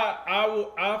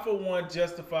 I for one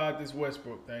justified this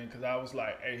Westbrook thing because I was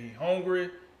like, hey, he hungry.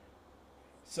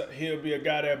 So he'll be a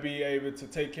guy that'll be able to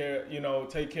take care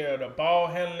of the ball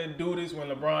handling duties when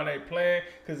LeBron ain't playing.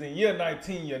 Because in year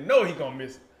 19, he gonna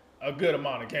miss a good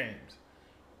amount of games.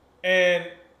 And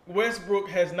Westbrook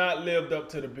has not lived up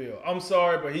to the bill. I'm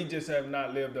sorry, but he just has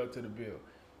not lived up to the bill.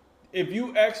 If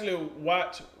you actually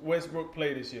watch Westbrook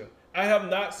play this year, I have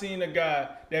not seen a guy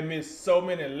that missed so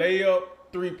many layup,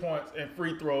 3 points, and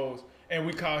free throws, and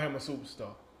we call him a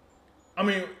superstar. I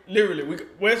mean, literally,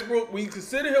 Westbrook, we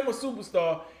consider him a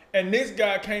superstar, and this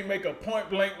guy can't make a point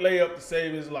blank layup to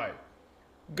save his life.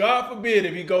 God forbid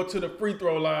if he go to the free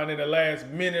throw line in the last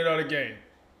minute of the game.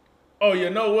 Oh, you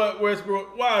know what,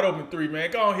 Westbrook? Wide open three,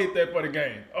 man. Go on, hit that for the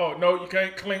game. Oh, no, you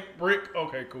can't clink brick?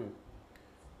 Okay, cool.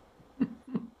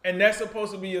 And that's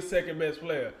supposed to be your second best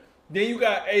player. Then you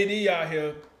got AD out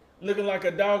here looking like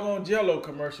a doggone Jello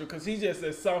commercial because he's just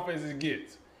as soft as it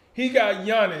gets. He got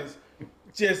Giannis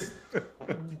just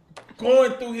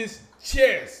going through his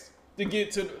chest to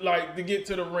get to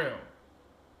the rim.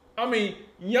 I mean,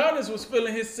 Giannis was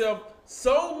feeling himself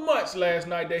so much last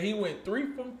night that he went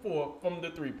 3 from 4 from the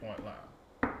 3-point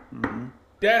line. Mm-hmm.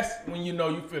 That's when you know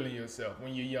you're feeling yourself,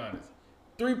 when you're Giannis.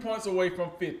 3 points away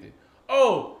from 50.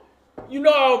 Oh, you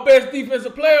know our best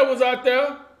defensive player was out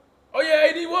there. Oh, yeah,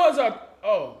 AD was out.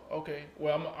 Oh, okay.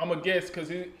 Well, I'm a guess because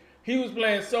he was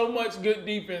playing so much good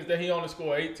defense that he only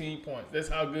scored 18 points. That's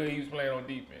how good he was playing on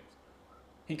defense.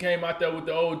 He came out there with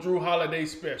the old Drew Holiday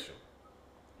special.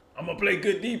 I'm going to play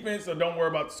good defense, so don't worry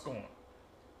about the scoring.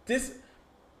 This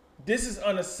is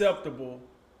unacceptable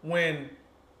when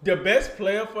the best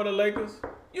player for the Lakers,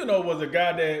 was a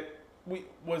guy that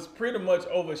was pretty much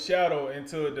overshadowed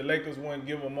until the Lakers wouldn't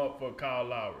give him up for Kyle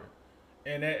Lowry.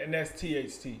 And that's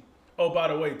THT. Oh, by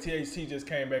the way, THT just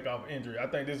came back off injury. I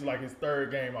think this is like his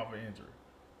third game off of injury.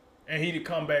 And he did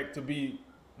come back to be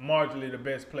marginally the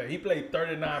best player. He played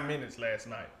 39 minutes last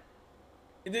night.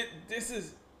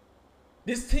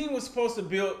 This team was supposed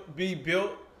to be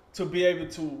built to be able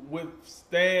to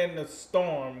withstand the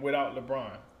storm without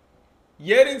LeBron.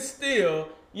 Yet and still,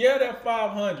 yeah, they're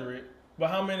 500, but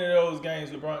how many of those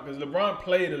games LeBron? Because LeBron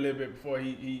played a little bit before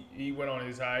he went on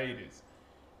his hiatus.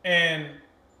 And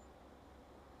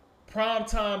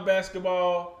primetime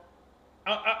basketball,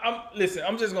 listen,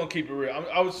 I'm just going to keep it real.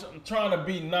 I'm trying to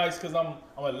be nice because I'm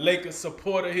a Lakers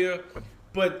supporter here,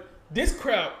 but this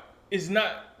crap is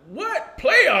not, what?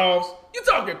 Playoffs? You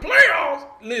talking playoffs?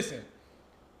 Listen,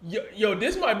 yo,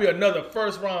 this might be another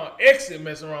first round exit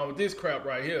messing around with this crap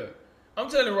right here. I'm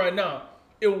telling you right now,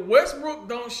 if Westbrook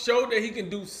don't show that he can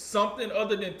do something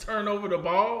other than turn over the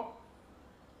ball,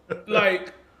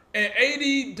 and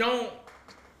AD don't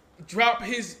drop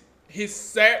his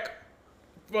sack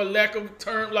for lack of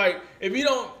term, if he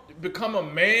don't become a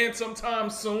man sometime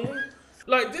soon,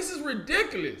 this is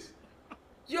ridiculous.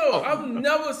 Yo, I've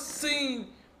never seen.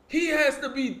 He has to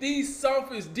be the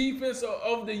softest defensive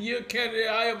of the year candidate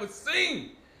I ever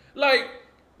seen.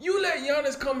 You let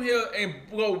Giannis come here and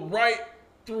go right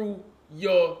through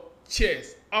your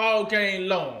chest all game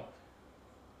long.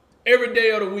 Every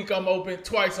day of the week I'm open,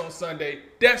 twice on Sunday.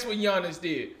 That's what Giannis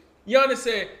did. Giannis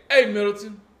said, "Hey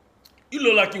Middleton, you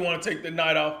look like you want to take the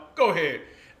night off. Go ahead.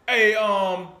 Hey,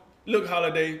 look,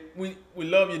 Holiday, we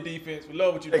love your defense. We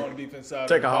love what you do on the defense side.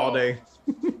 Take a holiday.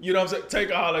 You know what I'm saying?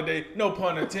 Take a holiday. No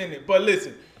pun intended. But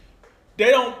listen, they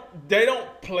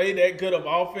don't play that good of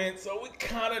offense, so we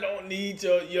kind of don't need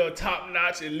your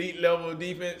top-notch elite level of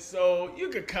defense. So you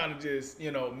could kind of just,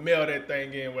 mail that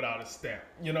thing in without a stamp.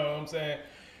 You know what I'm saying?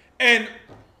 And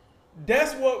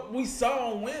that's what we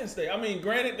saw on Wednesday. I mean,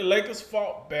 granted, the Lakers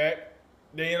fought back.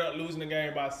 They ended up losing the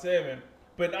game by 7.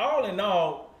 But all in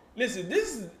all, listen,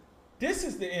 this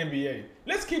is the NBA.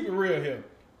 Let's keep it real here.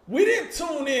 We didn't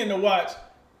tune in to watch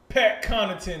Pat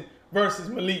Connaughton versus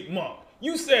Malik Monk.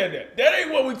 You said that. That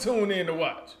ain't what we tuned in to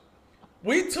watch.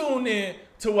 We tuned in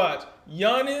to watch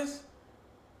Giannis,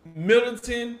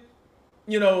 Middleton,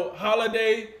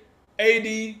 Holiday,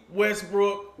 AD,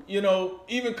 Westbrook,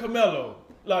 even Carmelo.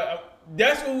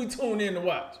 That's what we tuned in to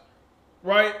watch,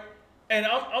 right? And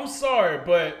I'm sorry,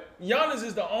 but Giannis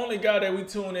is the only guy that we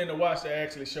tuned in to watch that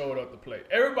actually showed up to play.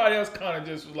 Everybody else kind of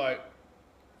just was like,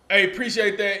 hey,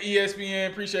 appreciate that ESPN,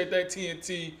 appreciate that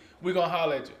TNT. We're going to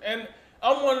holler at you. And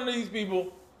I'm one of these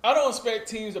people, I don't expect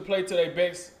teams to play to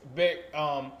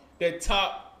their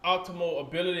top optimal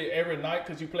ability every night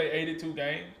because you play 82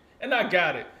 games. And I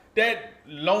got it. That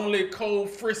lonely, cold,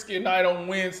 frisky night on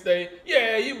Wednesday,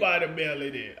 yeah, you might have barely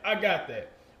did. I got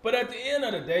that. But at the end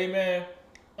of the day, man,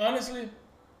 honestly,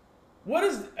 what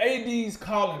is AD's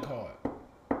calling card?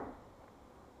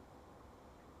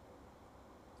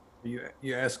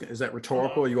 You asking, is that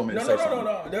rhetorical or you want me to say something?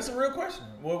 No. That's a real question.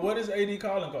 Well, what is AD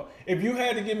calling card? If you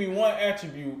had to give me one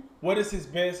attribute, what is his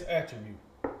best attribute?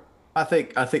 I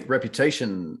think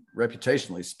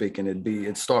reputationally speaking,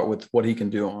 it'd start with what he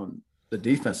can do on the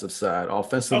defensive side.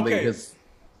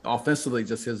 Offensively,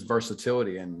 just his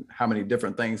versatility and how many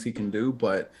different things he can do.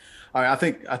 But I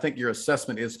think your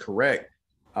assessment is correct.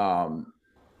 Giannis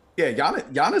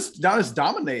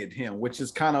dominated him, which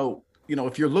is kind of,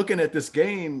 if you're looking at this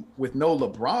game with no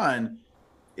LeBron,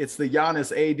 it's the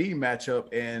Giannis AD matchup,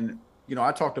 and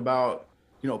I talked about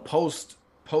post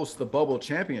the bubble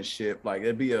championship, like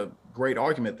it'd be a great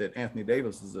argument that Anthony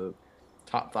Davis is a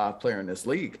top 5 player in this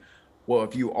league. Well,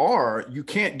 if you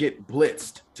can't get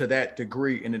blitzed to that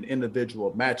degree in an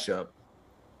individual matchup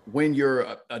when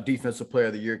you're a defensive player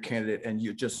of the year candidate, and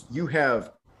you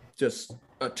have just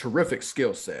a terrific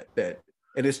skill set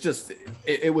and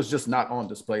it was just not on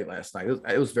display last night.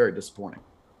 It was very disappointing.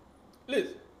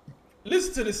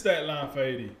 Listen to the stat line for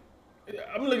AD.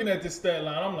 I'm looking at this stat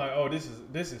line. I'm like, oh,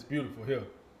 this is beautiful here.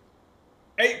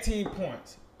 18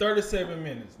 points, 37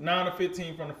 minutes, 9 of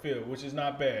 15 from the field, which is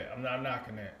not bad. I'm not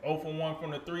knocking that. 0 for 1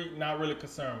 from the 3, not really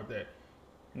concerned with that.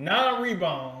 9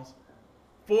 rebounds,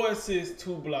 4 assists,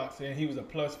 2 blocks, and he was a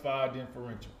 +5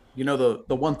 differential.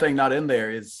 The one thing not in there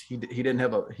is he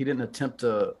didn't attempt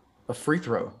a free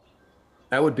throw.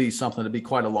 That would be something to be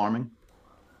quite alarming.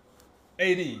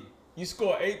 AD, you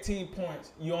score 18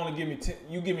 points, you only give me 10,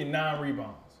 you give me 9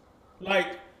 rebounds.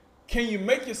 Like, can you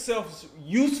make yourself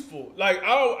useful? Like,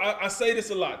 I say this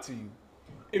a lot to you.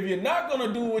 If you're not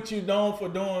gonna do what you're known for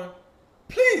doing,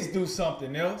 please do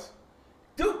something else.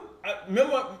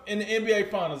 Remember in the NBA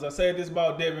Finals, I said this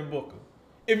about Devin Booker.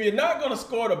 If you're not gonna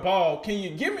score the ball, can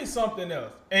you give me something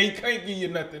else? And he can't give you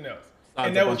nothing else.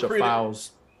 And that was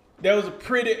fouls. That was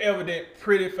pretty evident,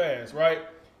 pretty fast, right?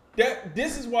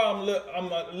 This is why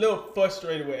I'm a little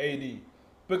frustrated with AD,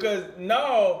 because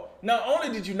now not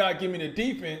only did you not give me the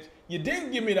defense, you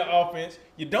didn't give me the offense.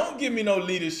 You don't give me no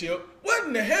leadership. What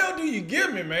in the hell do you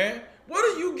give me, man? What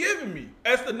are you giving me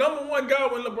as the #1 guy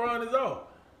when LeBron is off?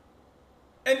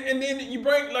 And then you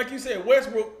bring, like you said,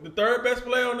 Westbrook, the 3rd best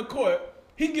player on the court.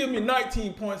 He gave me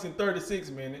 19 points in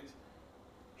 36 minutes.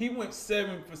 He went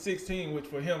 7 for 16, which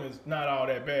for him is not all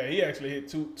that bad. He actually hit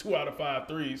two out of 5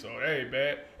 threes, so that ain't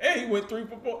bad. And he went 3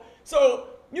 for 4. So,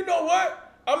 you know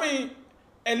what? I mean,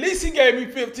 at least he gave me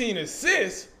 15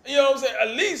 assists. You know what I'm saying? At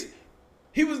least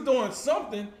he was doing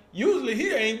something. Usually he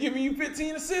ain't giving you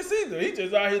 15 assists either. He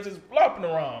just out here just flopping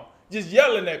around, just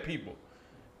yelling at people.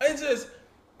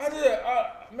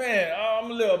 Man, I'm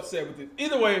a little upset with this.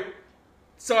 Either way,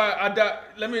 so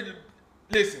let me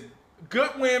listen.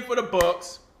 Good win for the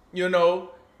Bucks.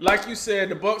 Like you said,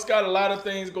 the Bucks got a lot of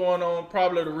things going on.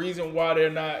 Probably the reason why they're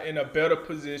not in a better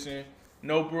position.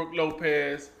 No Brook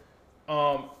Lopez.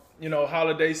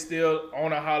 Holiday still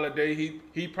on a holiday.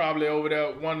 He probably over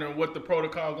there wondering what the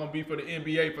protocol gonna be for the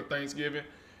NBA for Thanksgiving.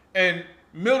 And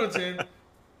Middleton,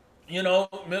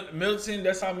 Middleton.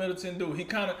 That's how Middleton do.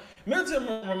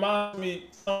 Middleton reminds me.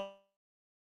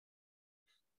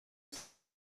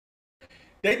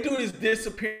 They do this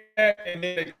disappear and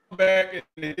then they come back and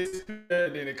they disappear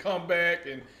and then they come back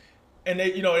and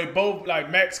they they both like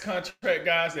max contract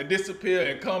guys that disappear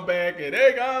and come back and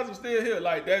hey guys, I'm still here.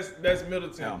 Like that's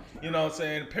Middleton. Yeah. You know what I'm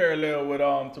saying? Parallel with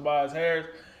Tobias Harris.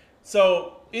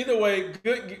 So either way,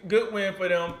 good win for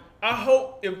them. I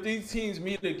hope if these teams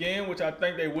meet again, which I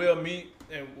think they will meet,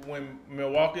 and when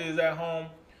Milwaukee is at home,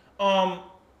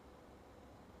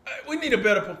 we need a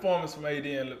better performance from AD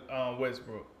and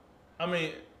Westbrook. I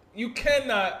mean, you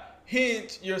cannot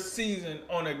hinge your season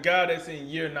on a guy that's in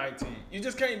year 19. You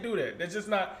just can't do that.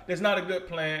 That's not a good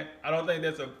plan. I don't think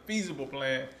that's a feasible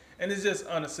plan, and it's just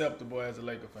unacceptable as a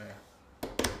Laker fan.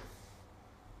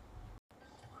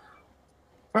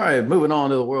 All right, moving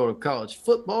on to the world of college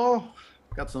football.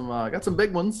 Got some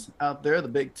big ones out there. The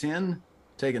Big Ten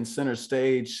taking center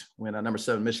stage when number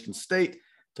 7 Michigan State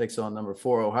takes on number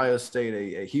 4 Ohio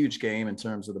State. A huge game in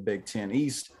terms of the Big Ten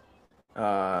East.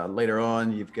 Later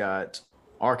on, you've got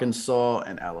Arkansas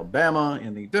and Alabama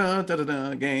in the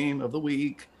game of the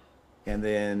week. And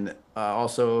then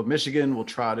also Michigan will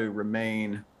try to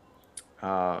remain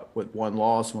with 1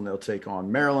 loss when they'll take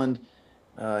on Maryland.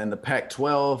 In the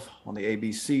Pac-12 on the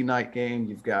ABC night game,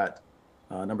 you've got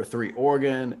number 3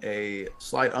 Oregon, a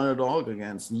slight underdog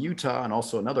against Utah, and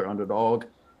also another underdog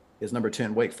is number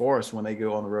 10 Wake Forest when they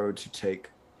go on the road to take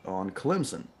on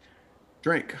Clemson.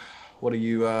 Drink. What are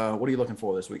you looking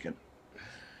for this weekend?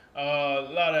 A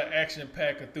lot of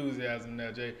action-packed enthusiasm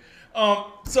there, Jay.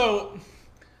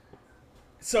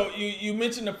 So you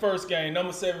mentioned the first game,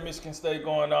 number 7 Michigan State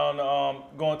going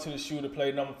to the shoe to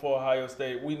play number 4 Ohio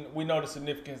State. We know the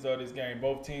significance of this game.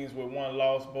 Both teams with 1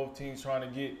 loss, both teams trying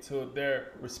to get to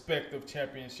their respective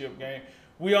championship game.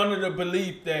 We under the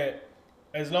belief that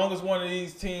as long as one of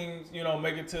these teams,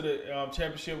 make it to the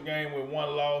championship game with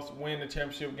 1 loss, win the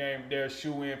championship game, they're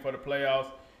shoe in for the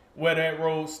playoffs. Where that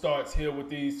road starts here with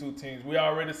these 2 teams. We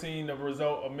already seen the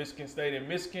result of Michigan State and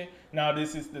Michigan. Now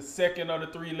this is the second of the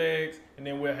 3 legs, and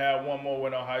then we'll have 1 more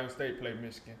when Ohio State play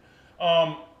Michigan.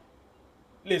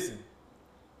 Listen,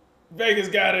 Vegas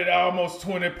got it almost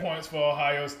 20 points for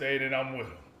Ohio State, and I'm with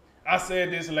them. I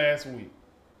said this last week.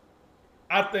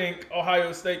 I think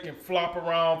Ohio State can flop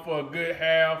around for a good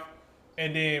half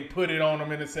and then put it on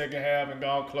them in the second half and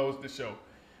go and close the show.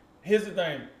 Here's the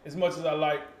thing. As much as I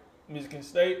like Michigan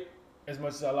State, as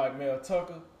much as I like Mel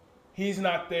Tucker, he's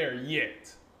not there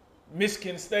yet.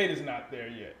 Michigan State is not there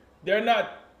yet. They're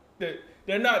not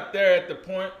there at the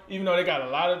point, even though they got a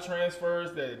lot of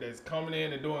transfers that's coming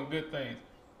in and doing good things.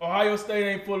 Ohio State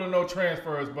ain't full of no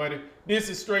transfers, buddy. This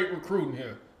is straight recruiting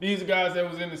here. These are guys that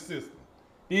was in the system.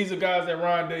 These are guys that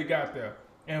Ron Day got there.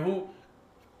 And who,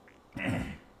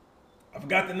 I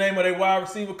forgot the name of their wide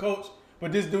receiver coach,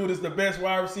 but this dude is the best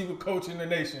wide receiver coach in the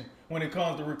nation when it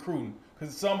comes to recruiting.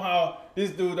 Because somehow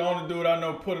this dude, the only dude I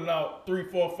know putting out 3,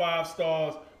 4, 5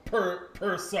 stars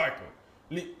per cycle.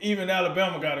 Even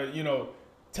Alabama got to,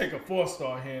 take a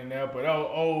 4-star here and there. But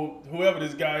whoever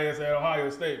this guy is at Ohio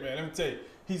State, man, let me tell you,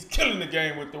 he's killing the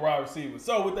game with the wide receivers.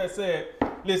 So with that said,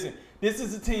 listen, this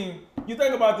is a team. You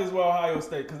think about this with Ohio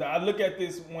State, because I look at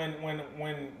this when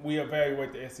we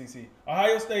evaluate the SEC.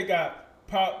 Ohio State got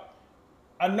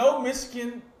I know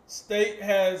Michigan State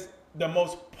has the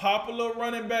most popular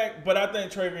running back, but I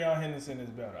think Travion Henderson is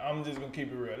better. I'm just gonna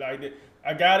keep it real. Like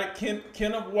I got it.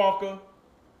 Kenneth Walker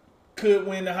could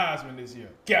win the Heisman this year.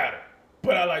 Got it.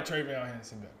 But I like Travion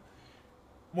Henderson better.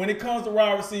 When it comes to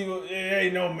wide receiver, it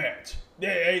ain't no match.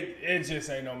 It just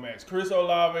ain't no match. Chris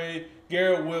Olave,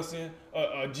 Garrett Wilson,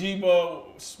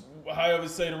 Ajiba, however you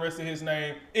say the rest of his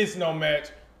name, it's no match.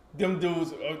 Them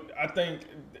dudes, I think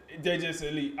they just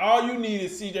elite. All you need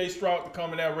is C.J. Stroud to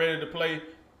come in there ready to play,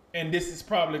 and this is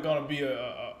probably going to be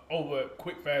a over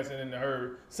quick, fast, and in the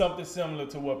hurry. Something similar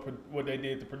to what they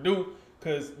did to Purdue,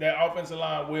 because that offensive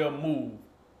line will move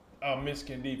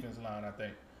Michigan defensive line, I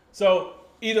think. So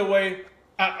either way,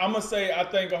 I'm going to say I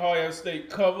think Ohio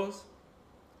State covers.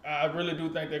 I really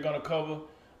do think they're going to cover.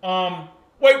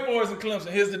 Wake Forest and Clemson,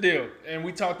 here's the deal. And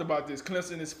we talked about this.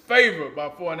 Clemson is favored by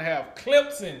 4.5.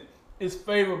 Clemson is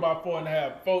favored by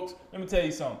 4.5. Folks, let me tell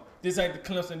you something. This ain't the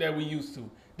Clemson that we used to.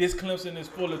 This Clemson is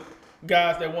full of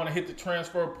guys that want to hit the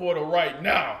transfer portal right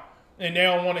now. And they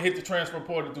don't want to hit the transfer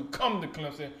portal to come to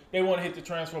Clemson. They want to hit the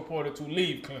transfer portal to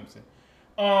leave Clemson.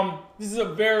 This is a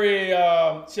very,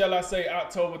 shall I say,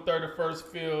 October 31st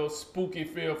feel, spooky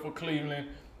feel for Cleveland.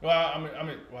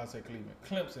 I say Cleveland,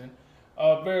 Clemson.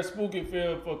 Very spooky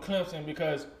feel for Clemson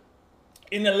because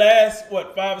in the last,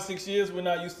 5 or 6 years, we're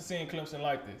not used to seeing Clemson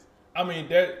like this. I mean,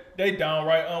 they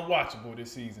downright unwatchable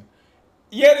this season.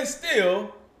 Yet they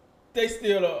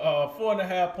still a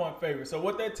 4.5 point favorite. So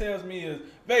what that tells me is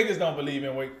Vegas don't believe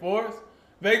in Wake Forest.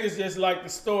 Vegas just like the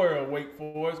story of Wake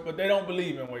Forest, but they don't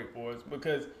believe in Wake Forest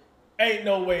because ain't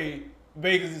no way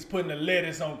Vegas is putting the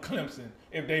lettuce on Clemson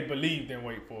if they believed in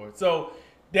Wake Forest. So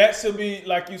that should be,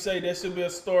 like you say, that should be a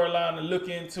storyline to look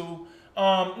into.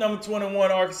 Number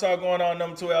 21, Arkansas going on.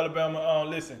 Number 2, Alabama.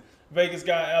 Listen, Vegas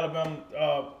got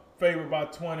Alabama favored by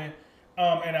 20,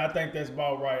 and I think that's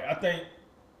about right. I think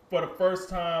for the first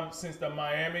time since the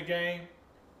Miami game,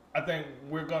 I think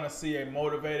we're going to see a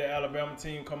motivated Alabama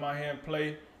team come out here and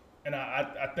play, and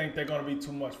I think they're going to be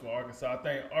too much for Arkansas. I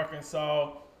think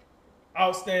Arkansas,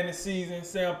 outstanding season,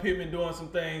 Sam Pittman doing some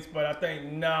things, but I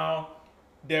think now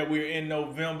that we're in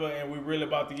November and we're really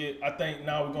about to get, I think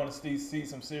now we're going to see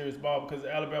some serious ball because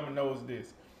Alabama knows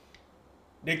this.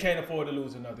 They can't afford to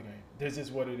lose another game. This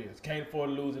is what it is. Can't afford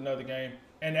to lose another game.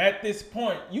 And at this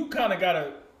point, you kind of got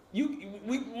to,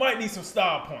 we might need some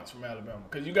style points from Alabama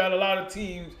because you got a lot of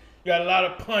teams, you got a lot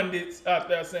of pundits out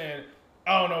there saying,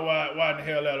 I don't know why in the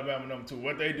hell Alabama number 2,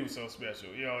 what they do so special.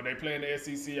 They play in the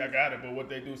SEC, I got it, but what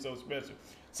they do so special.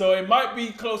 So it might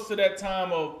be close to that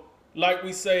time of, like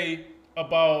we say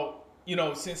about,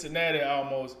 Cincinnati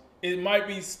almost, it might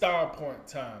be style point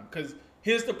time. Because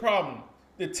here's the problem.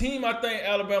 The team I think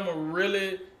Alabama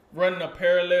really running a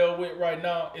parallel with right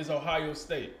now is Ohio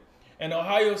State. And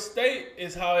Ohio State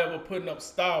is, however, putting up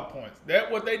style points.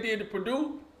 That what they did to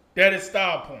Purdue, that is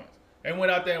style points. They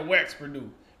went out there and waxed Purdue.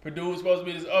 Purdue was supposed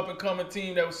to be this up-and-coming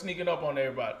team that was sneaking up on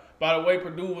everybody. By the way,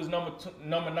 Purdue was number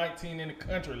 19 in the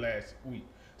country last week.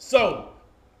 So,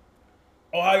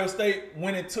 Ohio State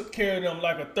went and took care of them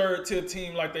like a third-tier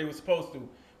team like they were supposed to.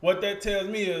 What that tells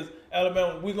me is,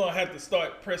 Alabama, we're going to have to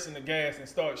start pressing the gas and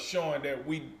start showing that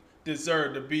we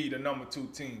deserve to be the number 2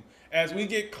 team. As we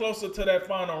get closer to that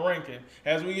final ranking,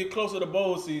 as we get closer to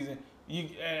bowl season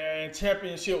and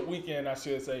championship weekend, I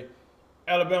should say,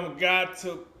 Alabama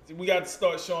we got to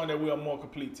start showing that we're a more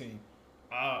complete team.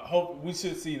 Hope we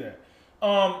should see that.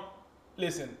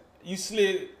 Listen, you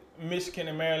slid Michigan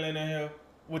and Maryland in here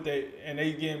and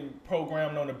they getting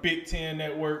programmed on the Big Ten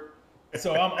network.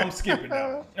 So I'm skipping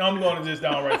that one. I'm going to just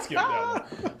downright skip that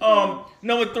one.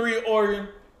 Number 3, Oregon.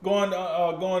 Going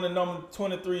to number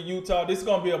 23, Utah. This is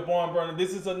going to be a barn burner.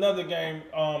 This is another game,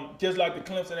 just like the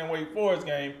Clemson and Wake Forest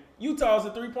game. Utah's a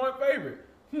 3-point favorite.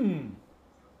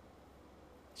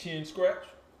 Chin scratch.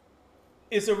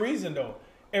 It's a reason, though.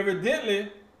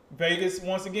 Evidently, Vegas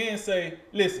once again say,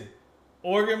 listen,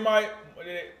 Oregon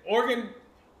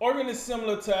is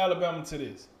similar to Alabama to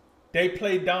this. They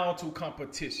play down to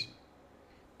competition.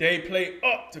 They play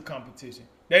up to competition.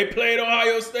 They played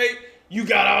Ohio State. You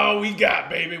got all we got,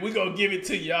 baby. We gonna give it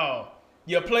to y'all.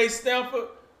 You play Stanford?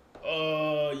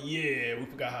 Yeah, we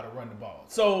forgot how to run the ball.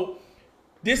 So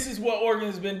this is what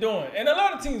Oregon's been doing. And a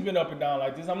lot of teams been up and down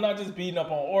like this. I'm not just beating up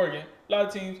on Oregon. A lot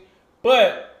of teams.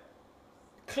 But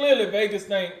clearly Vegas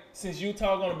think since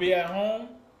Utah gonna be at home,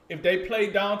 if they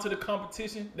play down to the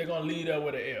competition, they're gonna lead up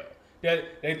with an L.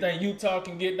 They think Utah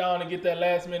can get down and get that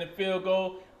last minute field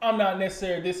goal. I'm not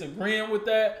necessarily disagreeing with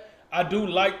that. I do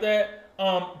like that.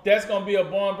 That's going to be a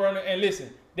barn burner. And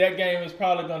listen, that game is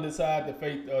probably going to decide the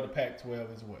fate of the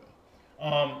Pac-12 as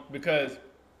well. Because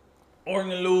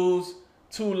Oregon lose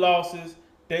 2 losses.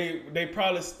 They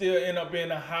probably still end up being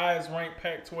the highest ranked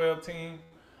Pac-12 team.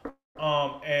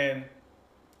 And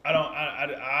I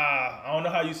don't know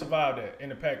how you survive that in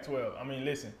the Pac-12. I mean,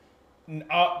 listen,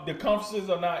 the conferences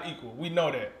are not equal. We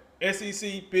know that.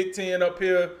 SEC, Big Ten up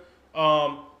here.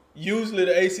 Usually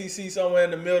the ACC somewhere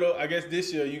in the middle. I guess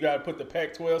this year you got to put the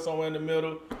Pac-12 somewhere in the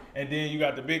middle, and then you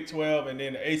got the Big 12, and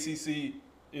then the ACC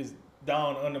is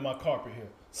down under my carpet here.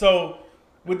 So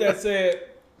with that said,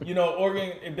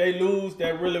 Oregon, if they lose,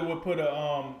 that really would put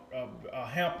a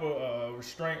hamper,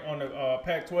 restraint on the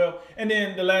Pac-12. And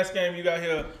then the last game you got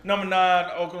here, number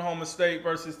 9, Oklahoma State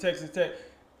versus Texas Tech.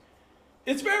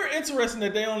 It's very interesting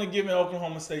that they only giving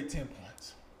Oklahoma State 10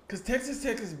 points because Texas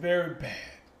Tech is very bad.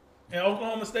 And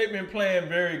Oklahoma State been playing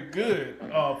very good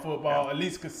football, at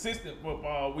least consistent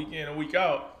football week in and week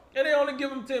out. And they only give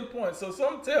them 10 points. So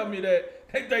some tell me that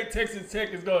they think Texas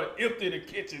Tech is going to empty the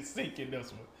kitchen sink in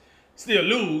this one. Still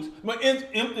lose, but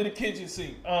empty the kitchen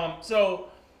sink. And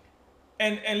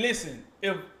listen,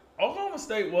 if Oklahoma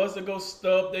State was to go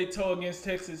stub their toe against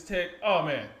Texas Tech, oh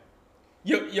man,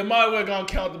 you might well going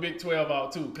to count the Big 12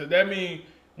 out too. Because that means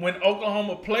when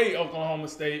Oklahoma play Oklahoma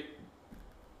State,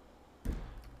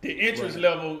 the interest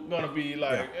level gonna be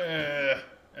like,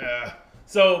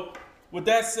 So with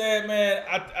that said, man,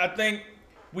 I think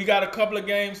we got a couple of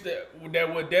games that would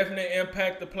definitely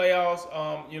impact the playoffs.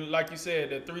 Like you said,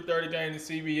 the 3:30 game to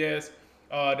CBS,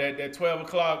 that 12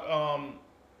 o'clock.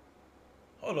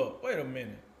 Hold up, wait a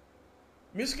minute.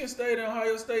 Michigan State and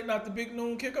Ohio State, not the big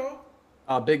noon kickoff?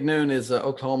 Big noon is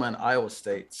Oklahoma and Iowa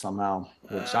State somehow,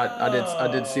 which I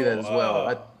did see that as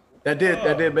well. That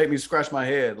did make me scratch my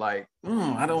head. Like,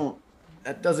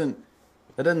 that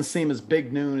doesn't seem as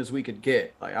big noon as we could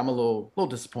get. Like, I'm a little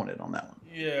disappointed on that one.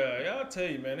 Yeah, I'll tell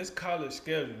you, man, this college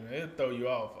schedule, man, it'll throw you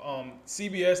off.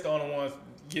 CBS the only ones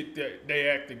get they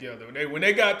act together. When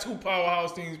they got 2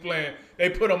 powerhouse teams playing,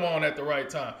 they put them on at the right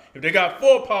time. If they got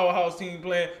 4 powerhouse teams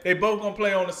playing, they both gonna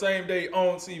play on the same day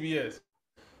on CBS.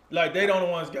 Like, they the only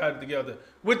ones got it together.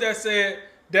 With that said,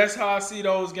 that's how I see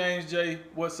those games, Jay.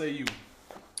 What say you?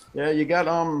 Yeah, you got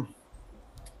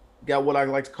what I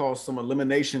like to call some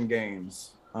elimination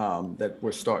games that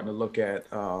we're starting to look at,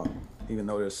 even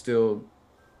though there's still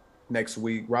next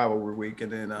week, rivalry week, and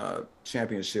then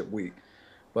championship week.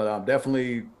 But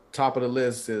definitely top of the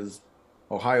list is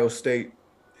Ohio State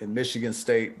and Michigan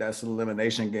State. That's an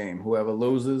elimination game. Whoever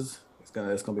loses, it's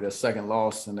gonna be their second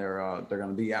loss, and they're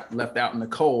gonna be left out in the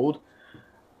cold.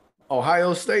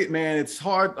 Ohio State, man, it's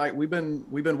hard. Like we've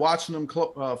been watching them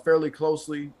fairly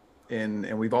closely.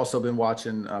 And we've also been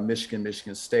watching Michigan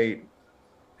State,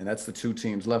 and that's the 2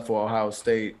 teams left for Ohio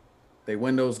State. They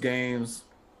win those games,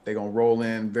 they're going to roll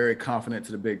in very confident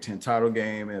to the Big Ten title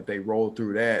game. And if they roll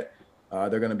through that,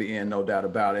 they're going to be in, no doubt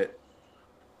about it.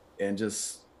 And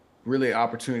just really an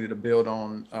opportunity to build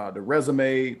on the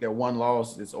resume. Their one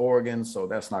loss is Oregon, so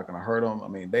that's not going to hurt them. I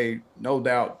mean, they no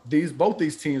doubt both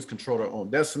these teams control their own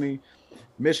destiny.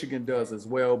 Michigan does as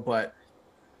well, but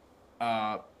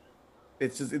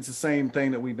it's the same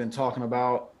thing that we've been talking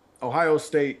about. Ohio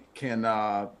State they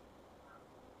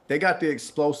got the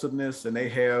explosiveness and they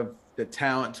have the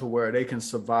talent to where they can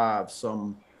survive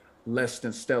some less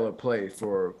than stellar play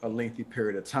for a lengthy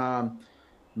period of time.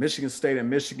 Michigan State and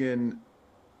Michigan,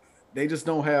 they just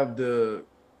don't have the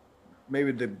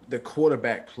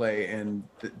quarterback play and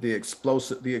the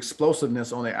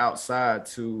explosiveness on the outside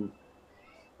to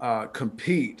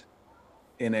compete.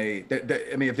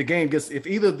 If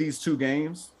either of these 2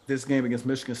 games, this game against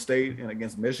Michigan State and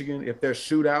against Michigan, if they're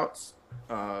shootouts,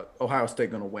 Ohio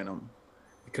State going to win them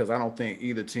because I don't think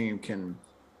either team can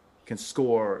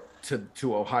score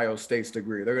to Ohio State's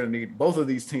degree. They're going to need both of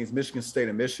these teams, Michigan State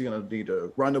and Michigan, will need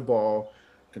to run the ball,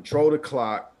 control the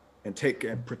clock, and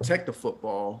protect the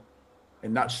football,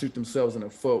 and not shoot themselves in the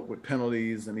foot with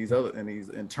penalties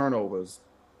and turnovers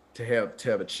to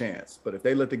have a chance. But if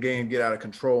they let the game get out of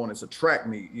control and it's a track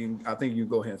meet, I think you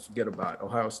go ahead and forget about it.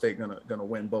 Ohio State gonna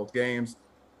win both games.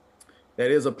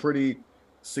 That is a pretty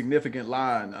significant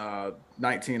line,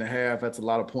 19 and a half. That's a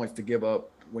lot of points to give up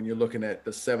when you're looking at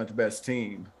the seventh best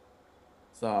team.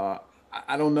 So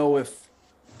I don't know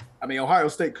I mean, Ohio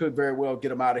State could very well get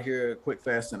them out of here quick,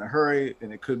 fast, in a hurry,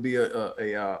 and it could be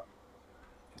a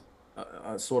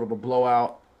sort of a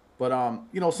blowout. But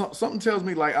something tells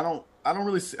me like I don't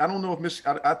really see, I don't know if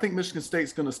Michigan. I think Michigan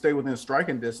State's going to stay within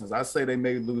striking distance. I say they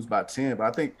may lose by 10, but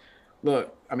I think,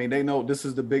 look, I mean, they know this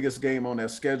is the biggest game on their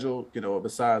schedule,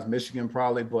 besides Michigan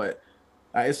probably. But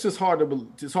it's just hard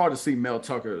to see Mel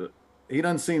Tucker. He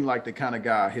doesn't seem like the kind of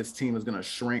guy his team is going to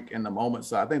shrink in the moment.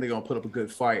 So I think they're going to put up a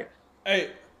good fight. Hey,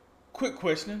 quick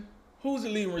question: who's the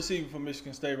leading receiver for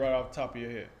Michigan State right off the top of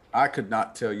your head? I could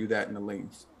not tell you that in the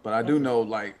leagues, but I do know.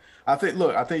 Like I think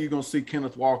you're going to see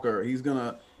Kenneth Walker.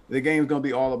 The game's going to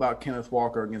be all about Kenneth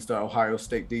Walker against the Ohio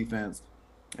State defense,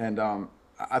 and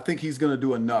I think he's going to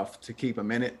do enough to keep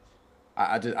him in it.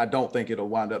 I don't think it'll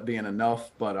wind up being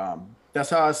enough, but that's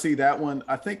how I see that one.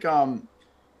 I think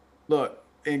look,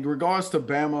 in regards to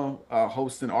Bama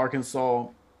hosting Arkansas,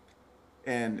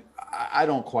 and I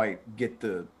don't quite get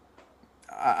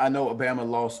I know Alabama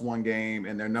lost one game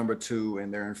and they're number 2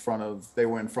 and they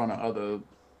were in front of other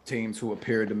teams who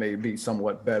appeared to maybe be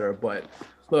somewhat better. But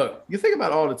look, you think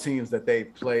about all the teams that they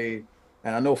played,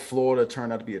 and I know Florida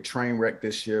turned out to be a train wreck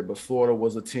this year, but Florida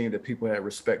was a team that people had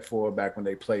respect for back when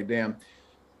they played them.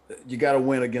 You got to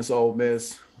win against Ole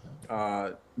Miss,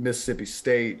 Mississippi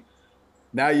State.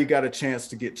 Now you got a chance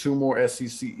to get 2 more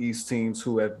SEC East teams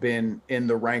who have been in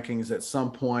the rankings at some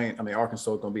point. I mean,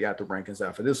 Arkansas is going to be at the rankings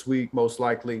after this week, most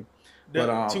likely.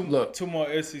 But two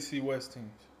more SEC West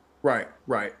teams. Right.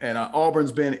 And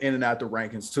Auburn's been in and out the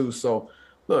rankings too. So,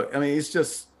 look, I mean, it's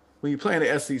just when you play in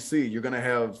the SEC, you're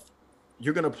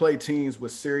going to play teams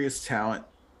with serious talent,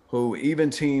 who even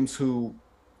teams who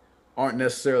aren't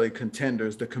necessarily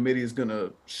contenders, the committee is going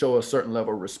to show a certain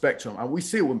level of respect to them. And we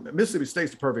see it Mississippi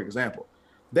State's the perfect example.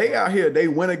 They out here, they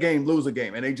win a game, lose a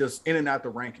game, and they just in and out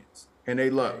the rankings. And they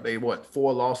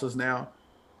 4 losses now.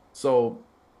 So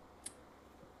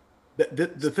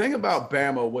the thing about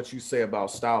Bama, what you say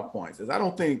about style points, is I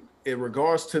don't think in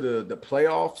regards to the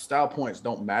playoff, style points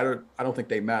don't matter. I don't think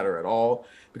they matter at all,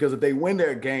 because if they win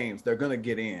their games, they're going to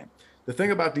get in. The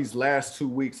thing about these last 2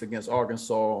 weeks against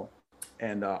Arkansas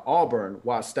and Auburn,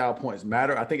 why style points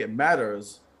matter, I think it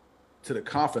matters to the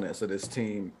confidence of this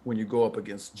team when you go up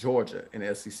against Georgia in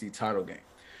the SEC title game.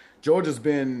 Georgia's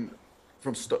been,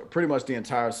 from pretty much the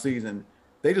entire season,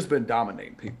 they just been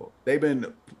dominating people. They've been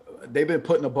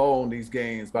putting a bow on these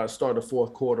games. By the start of the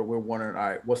fourth quarter, we're wondering, all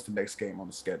right, what's the next game on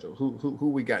the schedule? Who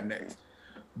we got next?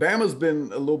 Bama's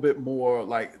been a little bit more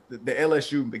like the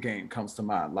LSU game comes to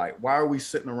mind. Like, why are we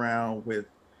sitting around with,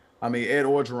 Ed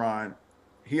Orgeron,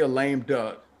 he a lame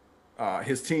duck.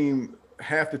 His team,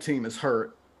 half the team is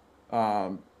hurt.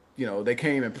 They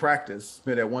came and practiced,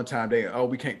 but at one time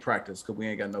we can't practice because we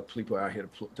ain't got enough people out here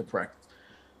to practice.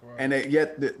 Right. And they're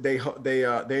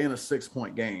in a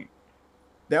 6-point game.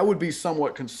 That would be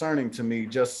somewhat concerning to me.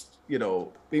 Just,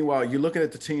 meanwhile, you're looking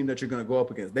at the team that you're going to go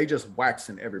up against. They just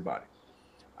waxing everybody.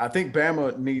 I think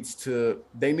Bama need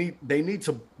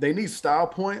style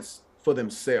points for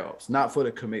themselves, not for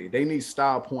the committee. They need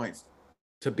style points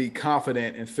to be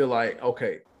confident and feel like,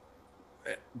 okay,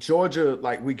 Georgia,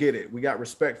 like, we get it. We got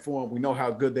respect for them. We know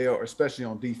how good they are, especially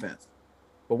on defense.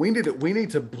 But we need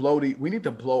to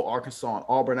blow Arkansas and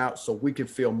Auburn out so we can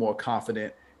feel more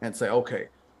confident and say, okay,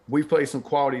 we've played some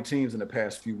quality teams in the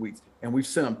past few weeks and we've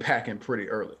sent them packing pretty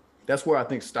early. That's where I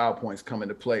think style points come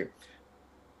into play.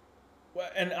 Well,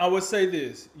 and I would say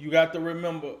this: you got to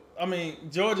remember.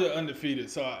 Georgia undefeated,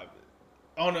 so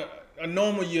on a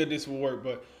normal year this will work.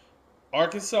 But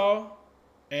Arkansas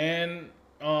and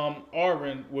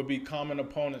Auburn would be common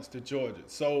opponents to Georgia.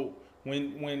 So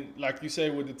when like you say,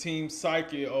 with the team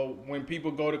psyche, or when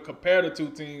people go to compare the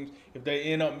 2 teams, if they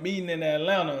end up meeting in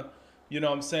Atlanta, you know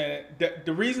what I'm saying?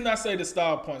 The reason I say the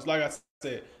style points, like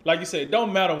you said, it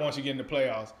don't matter once you get in the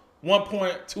playoffs. 1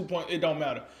 point, 2 point, it don't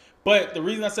matter. But the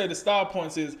reason I say the style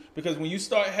points is because when you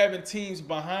start having teams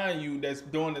behind you that's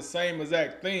doing the same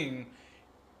exact thing,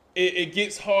 it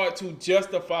gets hard to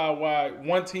justify why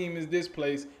one team is this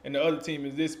place and the other team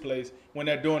is this place when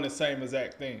they're doing the same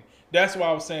exact thing. That's why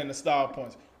I was saying the style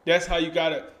points. That's how you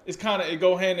gotta. It's kind of it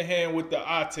go hand in hand with the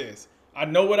eye test. I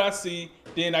know what I see,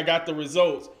 then I got the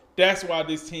results. That's why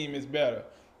this team is better.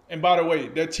 And by the way,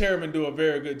 their chairman do a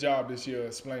very good job this year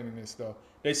explaining this stuff.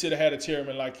 They should have had a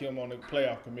chairman like him on the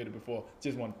playoff committee before.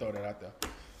 Just want to throw that out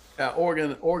there.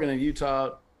 Oregon and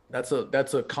Utah, that's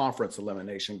a conference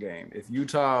elimination game. If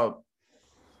Utah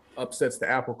upsets the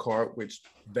apple cart, which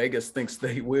Vegas thinks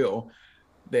they will,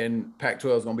 then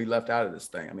Pac-12 is going to be left out of this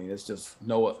thing. I mean, it's just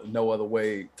no other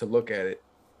way to look at it.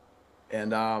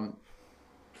 And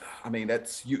I mean,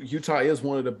 that's Utah is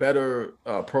one of the better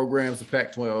programs the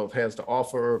Pac-12 has to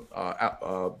offer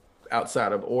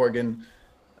outside of Oregon.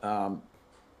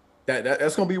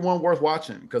 That's going to be one worth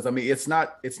watching because I mean, it's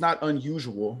not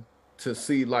unusual to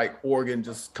see like Oregon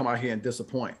just come out here and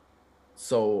disappoint.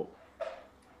 So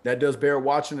that does bear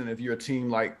watching. And if you're a team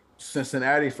like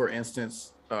Cincinnati, for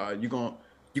instance, you're gonna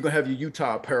have your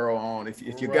Utah apparel on if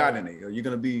you got any, or you're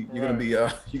gonna be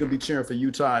cheering for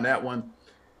Utah in that one.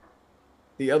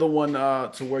 The other one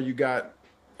to where you got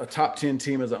a top 10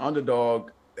 team as an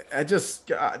underdog.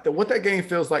 What that game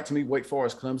feels like to me, Wake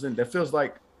Forest Clemson, that feels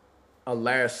like a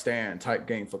last stand type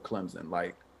game for Clemson.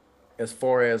 Like as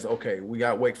far as, okay, we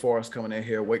got Wake Forest coming in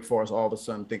here. Wake Forest all of a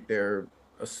sudden think they're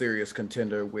a serious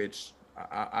contender, which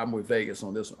I'm with Vegas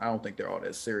on this one. I don't think they're all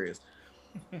that serious.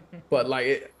 But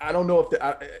like, I don't know if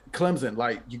Clemson,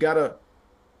 like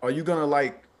are you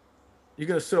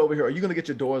gonna sit over here? Are you gonna get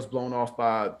your doors blown off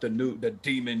by the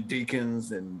Demon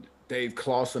Deacons and Dave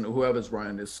Clawson or whoever's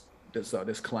running this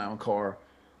clown car?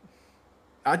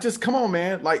 Come on,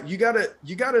 man. Like you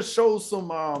gotta show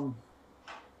some.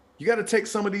 You gotta take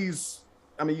some of these.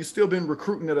 I mean, you've still been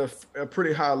recruiting at a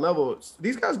pretty high level.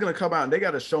 These guys are gonna come out and they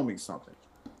gotta show me something.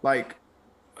 Like,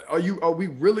 are we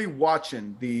really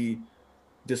watching the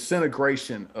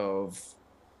disintegration of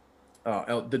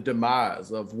the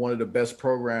demise of one of the best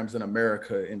programs in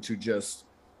America into just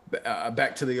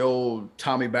back to the old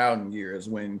Tommy Bowden years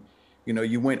when, you know,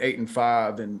 you went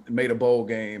 8-5 and made a bowl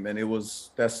game and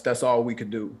that's all we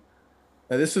could do.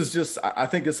 Now this is just, I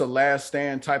think it's a last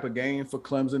stand type of game for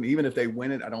Clemson. Even if they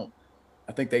win it,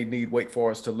 I think they need Wake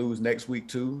Forest to lose next week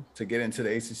too to get into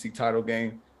the ACC title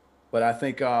game. But I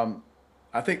think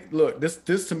look,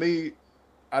 this to me,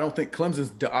 I don't think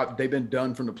they've been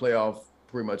done from the playoff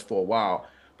pretty much for a while,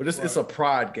 but it's a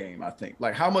pride game. I think,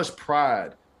 like, how much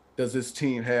pride does this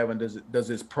team have and does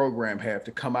this program have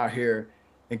to come out here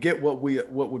and get what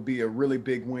would be a really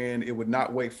big win? It would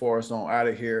not Wake Forest on out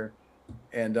of here.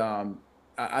 And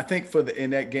I think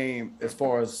in that game, as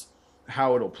far as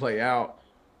how it'll play out,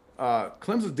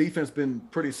 Clemson's defense been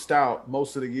pretty stout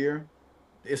most of the year.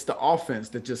 It's the offense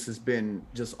that just has been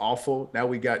just awful. Now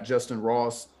we got Justin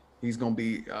Ross. He's going to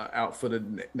be out for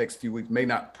the next few weeks.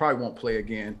 Probably won't play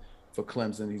again for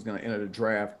Clemson. He's going to enter the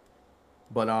draft.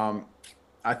 But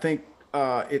I think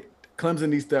Clemson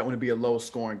needs that one to be a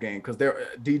low-scoring game because that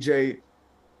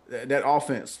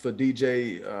offense for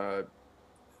DJ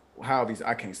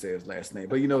I can't say his last name,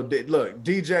 but you know, look,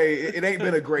 DJ, it ain't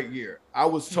been a great year. I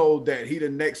was told that he the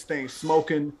next thing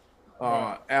smoking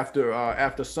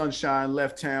after Sunshine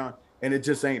left town. And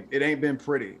it ain't been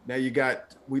pretty. Now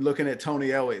we looking at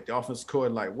Tony Elliott, the offensive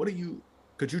coordinator, like,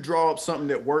 could you draw up something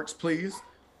that works, please?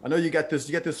 I know you got this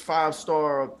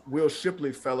 5-star Will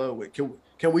Shipley fellow.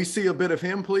 Can we see a bit of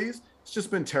him, please? It's just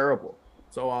been terrible.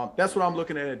 So that's what I'm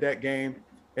looking at that game.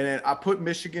 And then I put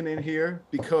Michigan in here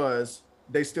because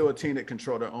they still a team that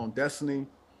control their own destiny.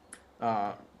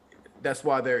 That's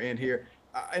why they're in here.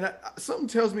 Something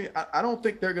tells me I don't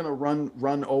think they're gonna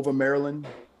run over Maryland.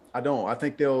 I don't. I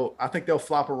think they'll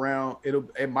flop around.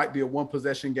 It might be a one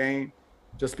possession game,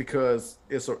 just because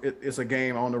it's a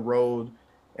game on the road,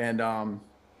 and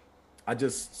I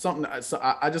just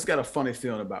got a funny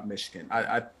feeling about Michigan.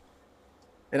 I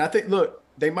think, look,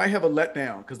 they might have a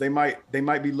letdown because they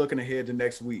might be looking ahead to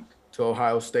next week to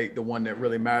Ohio State, the one that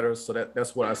really matters. So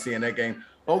that's what I see in that game.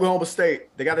 Oklahoma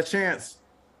State, they got a chance.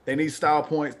 They need style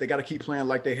points. They got to keep playing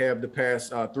like they have the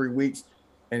past 3 weeks,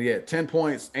 and 10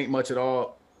 points ain't much at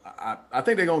all. I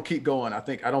think they're going to keep going. I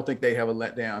don't think they have a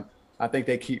letdown. I think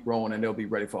they keep rolling, and they'll be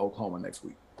ready for Oklahoma next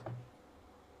week.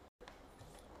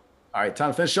 All right,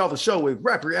 time to finish off the show with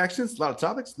rap reactions. A lot of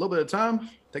topics, a little bit of time.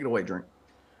 Take it away, Drink.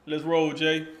 Let's roll,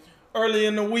 Jay. Early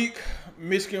in the week,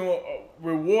 Michigan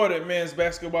rewarded men's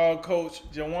basketball coach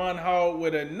Jawan Hall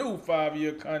with a new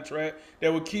 5-year contract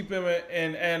that would keep him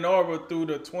in Ann Arbor through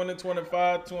the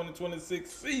 2025-2026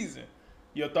 season.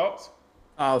 Your thoughts?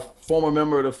 Former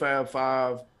member of the Fab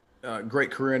Five,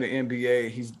 great career in the NBA.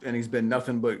 He's been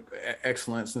nothing but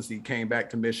excellent since he came back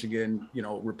to Michigan, you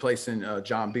know, replacing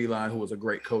John Beilein, who was a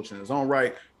great coach in his own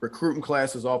right. Recruiting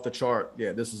class is off the chart.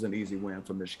 Yeah, this is an easy win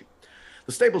for Michigan.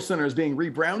 The Staples Center is being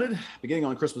rebranded. Beginning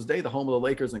on Christmas Day, the home of the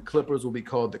Lakers and Clippers will be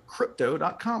called the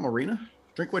Crypto.com Arena.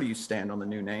 Drink, where do you stand on the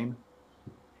new name?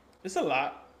 It's a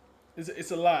lot.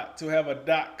 It's a lot to have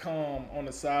a .com on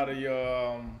the side of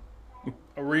your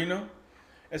arena,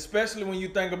 especially when you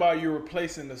think about you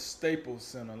replacing the Staples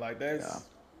Center. Like that's,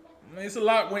 I mean, it's a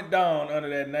lot went down under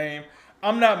that name.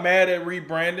 I'm not mad at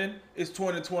rebranding. It's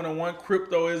 2021.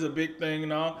 Crypto is a big thing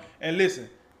now. And listen,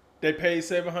 they paid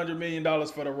 $700 million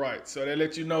for the rights. So they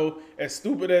let you know, as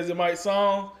stupid as it might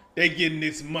sound, they getting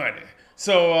this money.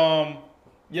 So,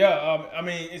 I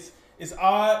mean, it's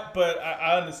odd, but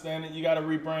I understand it. You got to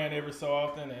rebrand every so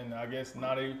often. And I guess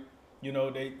now they're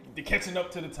catching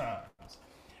up to the times.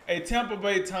 A Tampa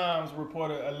Bay Times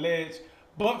reporter alleged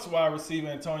Bucs wide receiver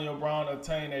Antonio Brown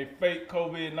obtained a fake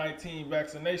COVID-19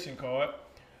 vaccination card.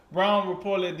 Brown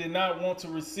reportedly did not want to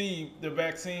receive the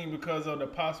vaccine because of the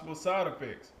possible side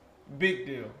effects. Big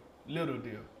deal, little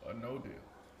deal, or no deal?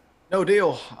 No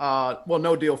deal. Well,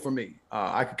 no deal for me.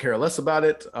 I could care less about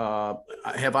it.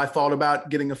 Have I thought about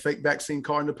getting a fake vaccine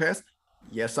card in the past?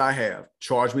 Yes, I have.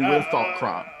 Charge me with thought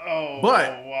crime.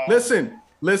 Wow.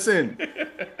 Listen,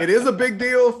 it is a big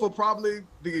deal for probably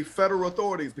the federal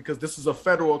authorities because this is a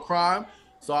federal crime.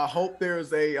 So I hope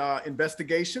there's a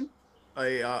investigation,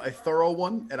 a thorough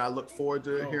one, and I look forward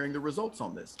to hearing the results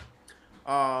on this.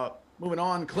 Moving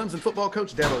on, Clemson football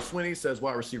coach Dabo Swinney says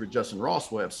wide receiver Justin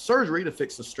Ross will have surgery to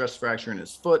fix the stress fracture in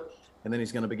his foot, and then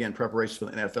he's going to begin preparation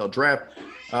for the NFL draft.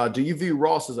 Do you view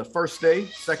Ross as a first day,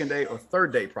 second day, or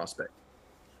third day prospect?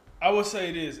 I would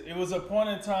say this. It was a point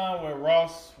in time where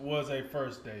Ross was a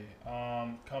first day,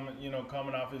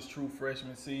 coming off his true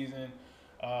freshman season,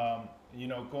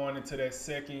 going into that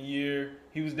second year.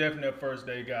 He was definitely a first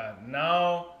day guy.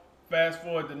 Now, fast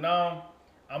forward to now,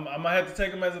 I'm gonna have to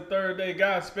take him as a third day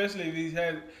guy, especially if he's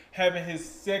having his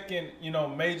second,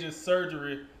 major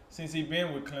surgery since he's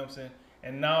been with Clemson,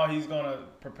 and now he's gonna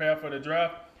prepare for the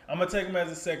draft. I'm gonna take him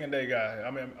as a second day guy.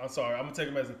 I'm gonna take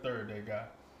him as a third day guy.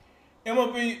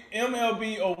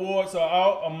 MLB awards are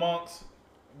out amongst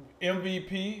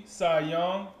MVP, Cy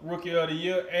Young, Rookie of the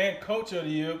Year, and Coach of the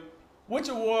Year. Which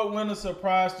award winner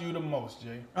surprised you the most,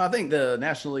 Jay? I think the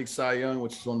National League Cy Young,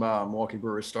 which is won by Milwaukee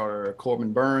Brewers starter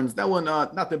Corbin Burns. That one,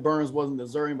 not that Burns wasn't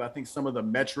deserving, but I think some of the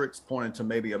metrics pointed to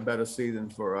maybe a better season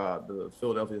for the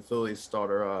Philadelphia Phillies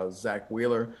starter Zach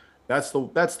Wheeler. That's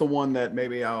the one that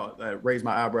maybe I'll raise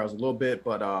my eyebrows a little bit,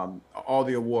 but all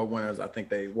the award winners, I think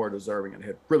they were deserving and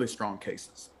had really strong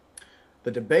cases.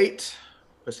 The debate.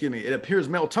 It appears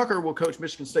Mel Tucker will coach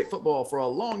Michigan State football for a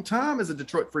long time, as the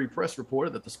Detroit Free Press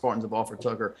reported that the Spartans have offered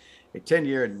Tucker a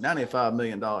 10-year, $95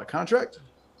 million contract.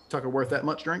 Tucker worth that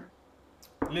much, Drink?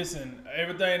 Listen,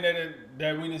 everything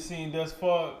that we've seen thus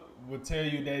far would tell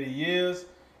you that he is.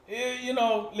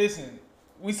 Listen,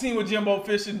 we seen what Jimbo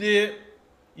Fisher did.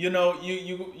 You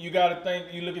got to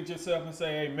think, you look at yourself and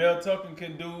say, hey, Mel Tucker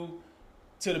can do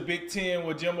to the Big Ten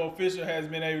what Jimbo Fisher has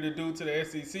been able to do to the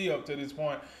SEC up to this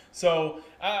point. So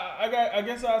I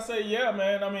guess I'll say, yeah,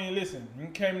 man. I mean, listen, he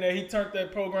came there, he turned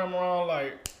that program around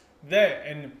like that.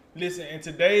 And listen, in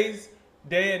today's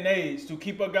day and age, to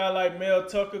keep a guy like Mel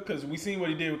Tucker, because we seen what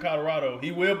he did with Colorado,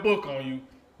 he will book on you.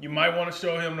 You might want to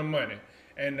show him the money.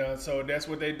 And so that's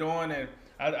what they're doing. And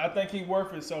I think he's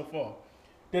worth it so far.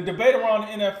 The debate around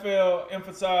the NFL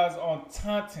emphasized on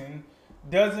taunting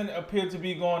doesn't appear to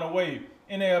be going away.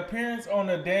 In an appearance on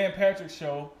the Dan Patrick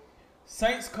Show,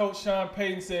 Saints coach Sean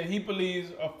Payton said he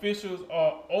believes officials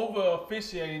are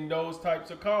over-officiating those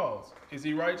types of calls. Is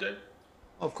he right, Jay?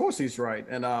 Of course he's right.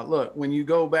 And look, when you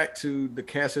go back to the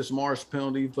Cassius Marsh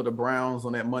penalty for the Browns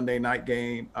on that Monday night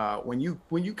game, when you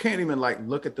can't even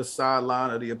look at the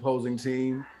sideline of the opposing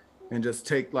team and just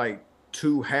take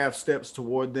two half steps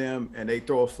toward them and they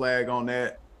throw a flag on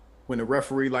that, when the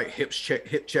referee hip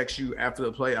checks you after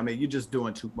the play, I mean, you're just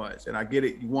doing too much. And I get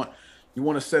it. You want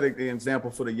to set an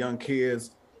example for the young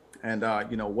kids and,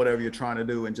 whatever you're trying to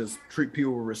do and just treat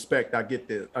people with respect. I get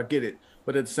it.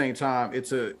 But at the same time,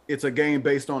 it's a game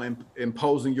based on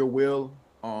imposing your will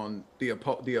on the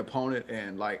opponent.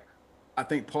 And I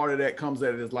think part of that comes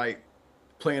at it is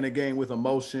playing a game with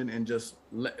emotion and just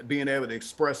being able to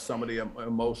express some of the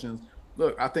emotions.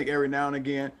 Look, I think every now and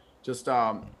again, just,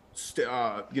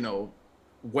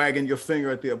 wagging your finger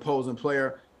at the opposing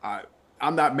player,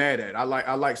 I'm not mad at it. I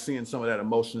like seeing some of that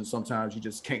emotion. Sometimes you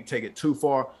just can't take it too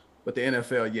far. But the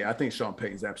NFL, yeah, I think Sean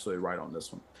Payton's absolutely right on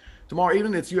this one. Tomorrow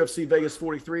evening, it's UFC Vegas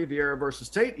 43, Vieira versus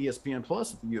Tate, ESPN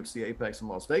Plus at the UFC Apex in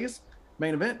Las Vegas.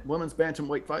 Main event, women's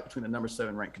bantamweight fight between the number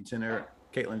 7 ranked contender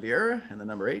Caitlin Vieira and the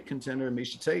number 8 contender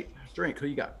Miesha Tate. Drink, who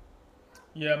you got?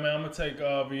 Yeah, man, I'm going to take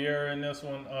Vieira in this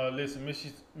one. Listen,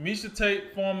 Miesha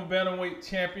Tate, former bantamweight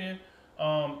champion.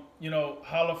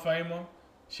 Hall of Famer.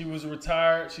 She was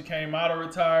retired. She came out of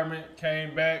retirement,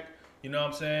 came back. You know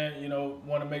what I'm saying?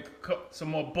 Want to make some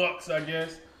more bucks, I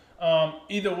guess.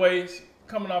 Either way,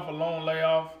 coming off a long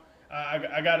layoff,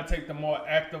 I got to take the more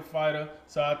active fighter.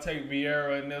 So I take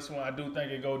Vieira in this one. I do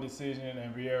think it go decision,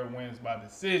 and Vieira wins by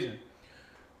decision.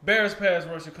 Bears pass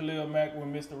rusher Khalil Mack will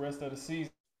miss the rest of the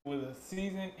season with a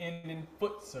season-ending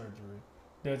foot surgery.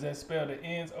 Does that spell the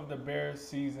ends of the Bears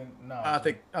season now? I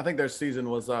think their season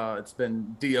was it's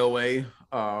been DOA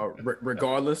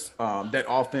regardless. That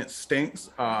offense stinks.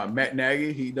 Matt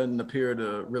Nagy, he doesn't appear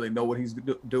to really know what he's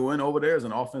doing over there as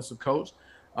an offensive coach.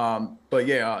 But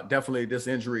yeah, definitely this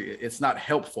injury, it's not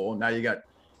helpful. Now you got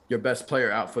your best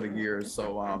player out for the year.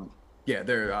 So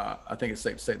yeah, I think it's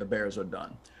safe to say the Bears are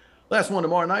done. Last one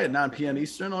tomorrow night at 9 p.m.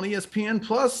 Eastern on ESPN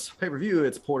Plus. Pay-per-view,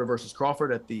 it's Porter versus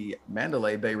Crawford at the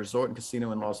Mandalay Bay Resort and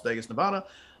Casino in Las Vegas, Nevada.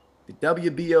 The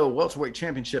WBO Welterweight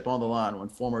Championship on the line when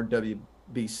former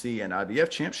WBC and IBF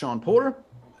champ Sean Porter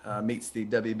meets the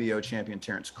WBO champion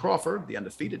Terrence Crawford, the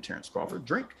undefeated Terrence Crawford.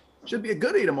 Drink should be a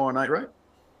goodie tomorrow night, right?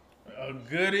 A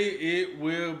goodie it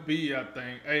will be, I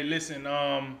think. Hey, listen,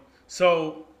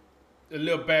 so a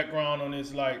little background on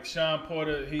this, like Sean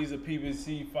Porter, he's a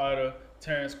PBC fighter.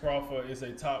 Terrence Crawford is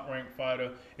a top-ranked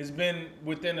fighter. It's been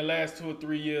within the last 2 or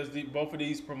 3 years, both of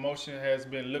these promotions has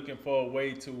been looking for a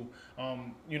way to,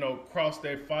 cross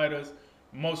their fighters.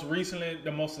 Most recently,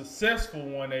 the most successful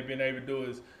one they've been able to do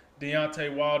is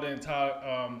Deontay Wilder and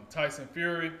Tyson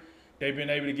Fury. They've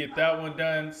been able to get that one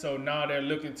done, so now they're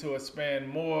looking to expand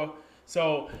more.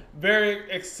 So very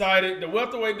excited. The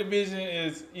welterweight division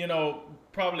is,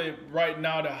 probably right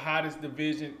now the hottest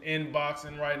division in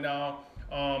boxing right now.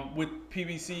 With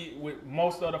PBC, with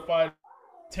most of the fighters,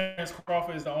 Terrence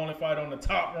Crawford is the only fighter on the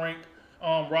top ranked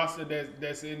roster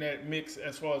that's in that mix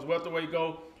as far as welterweight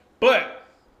go. But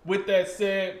with that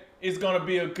said, it's gonna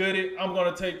be a goodie. I'm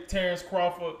gonna take Terrence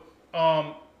Crawford.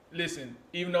 Listen,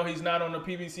 even though he's not on the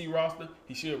PBC roster,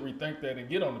 he should rethink that and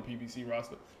get on the PBC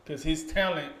roster because his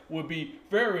talent would be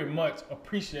very much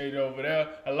appreciated over there,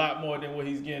 a lot more than what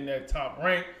he's getting at top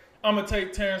rank. I'm going to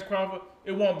take Terrence Crawford.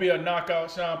 It won't be a knockout.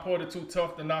 Sean Porter too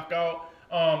tough to knock out.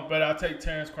 But I'll take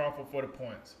Terrence Crawford for the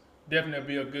points. Definitely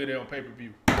be a good on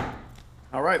pay-per-view.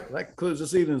 All right. That concludes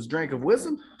this evening's Drink of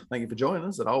Wisdom. Thank you for joining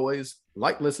us. As always,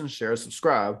 like, listen, share,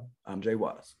 subscribe. I'm Jay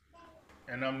Wise.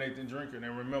 And I'm Nathan Drinker.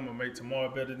 And remember, make tomorrow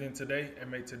better than today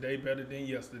and make today better than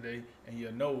yesterday. And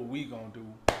you know what we going to do.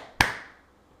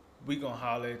 We going to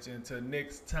holler at you until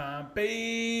next time,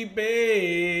 baby.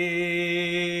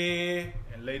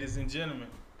 And ladies and gentlemen,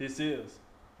 this is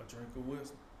a Drink of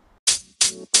Wisdom.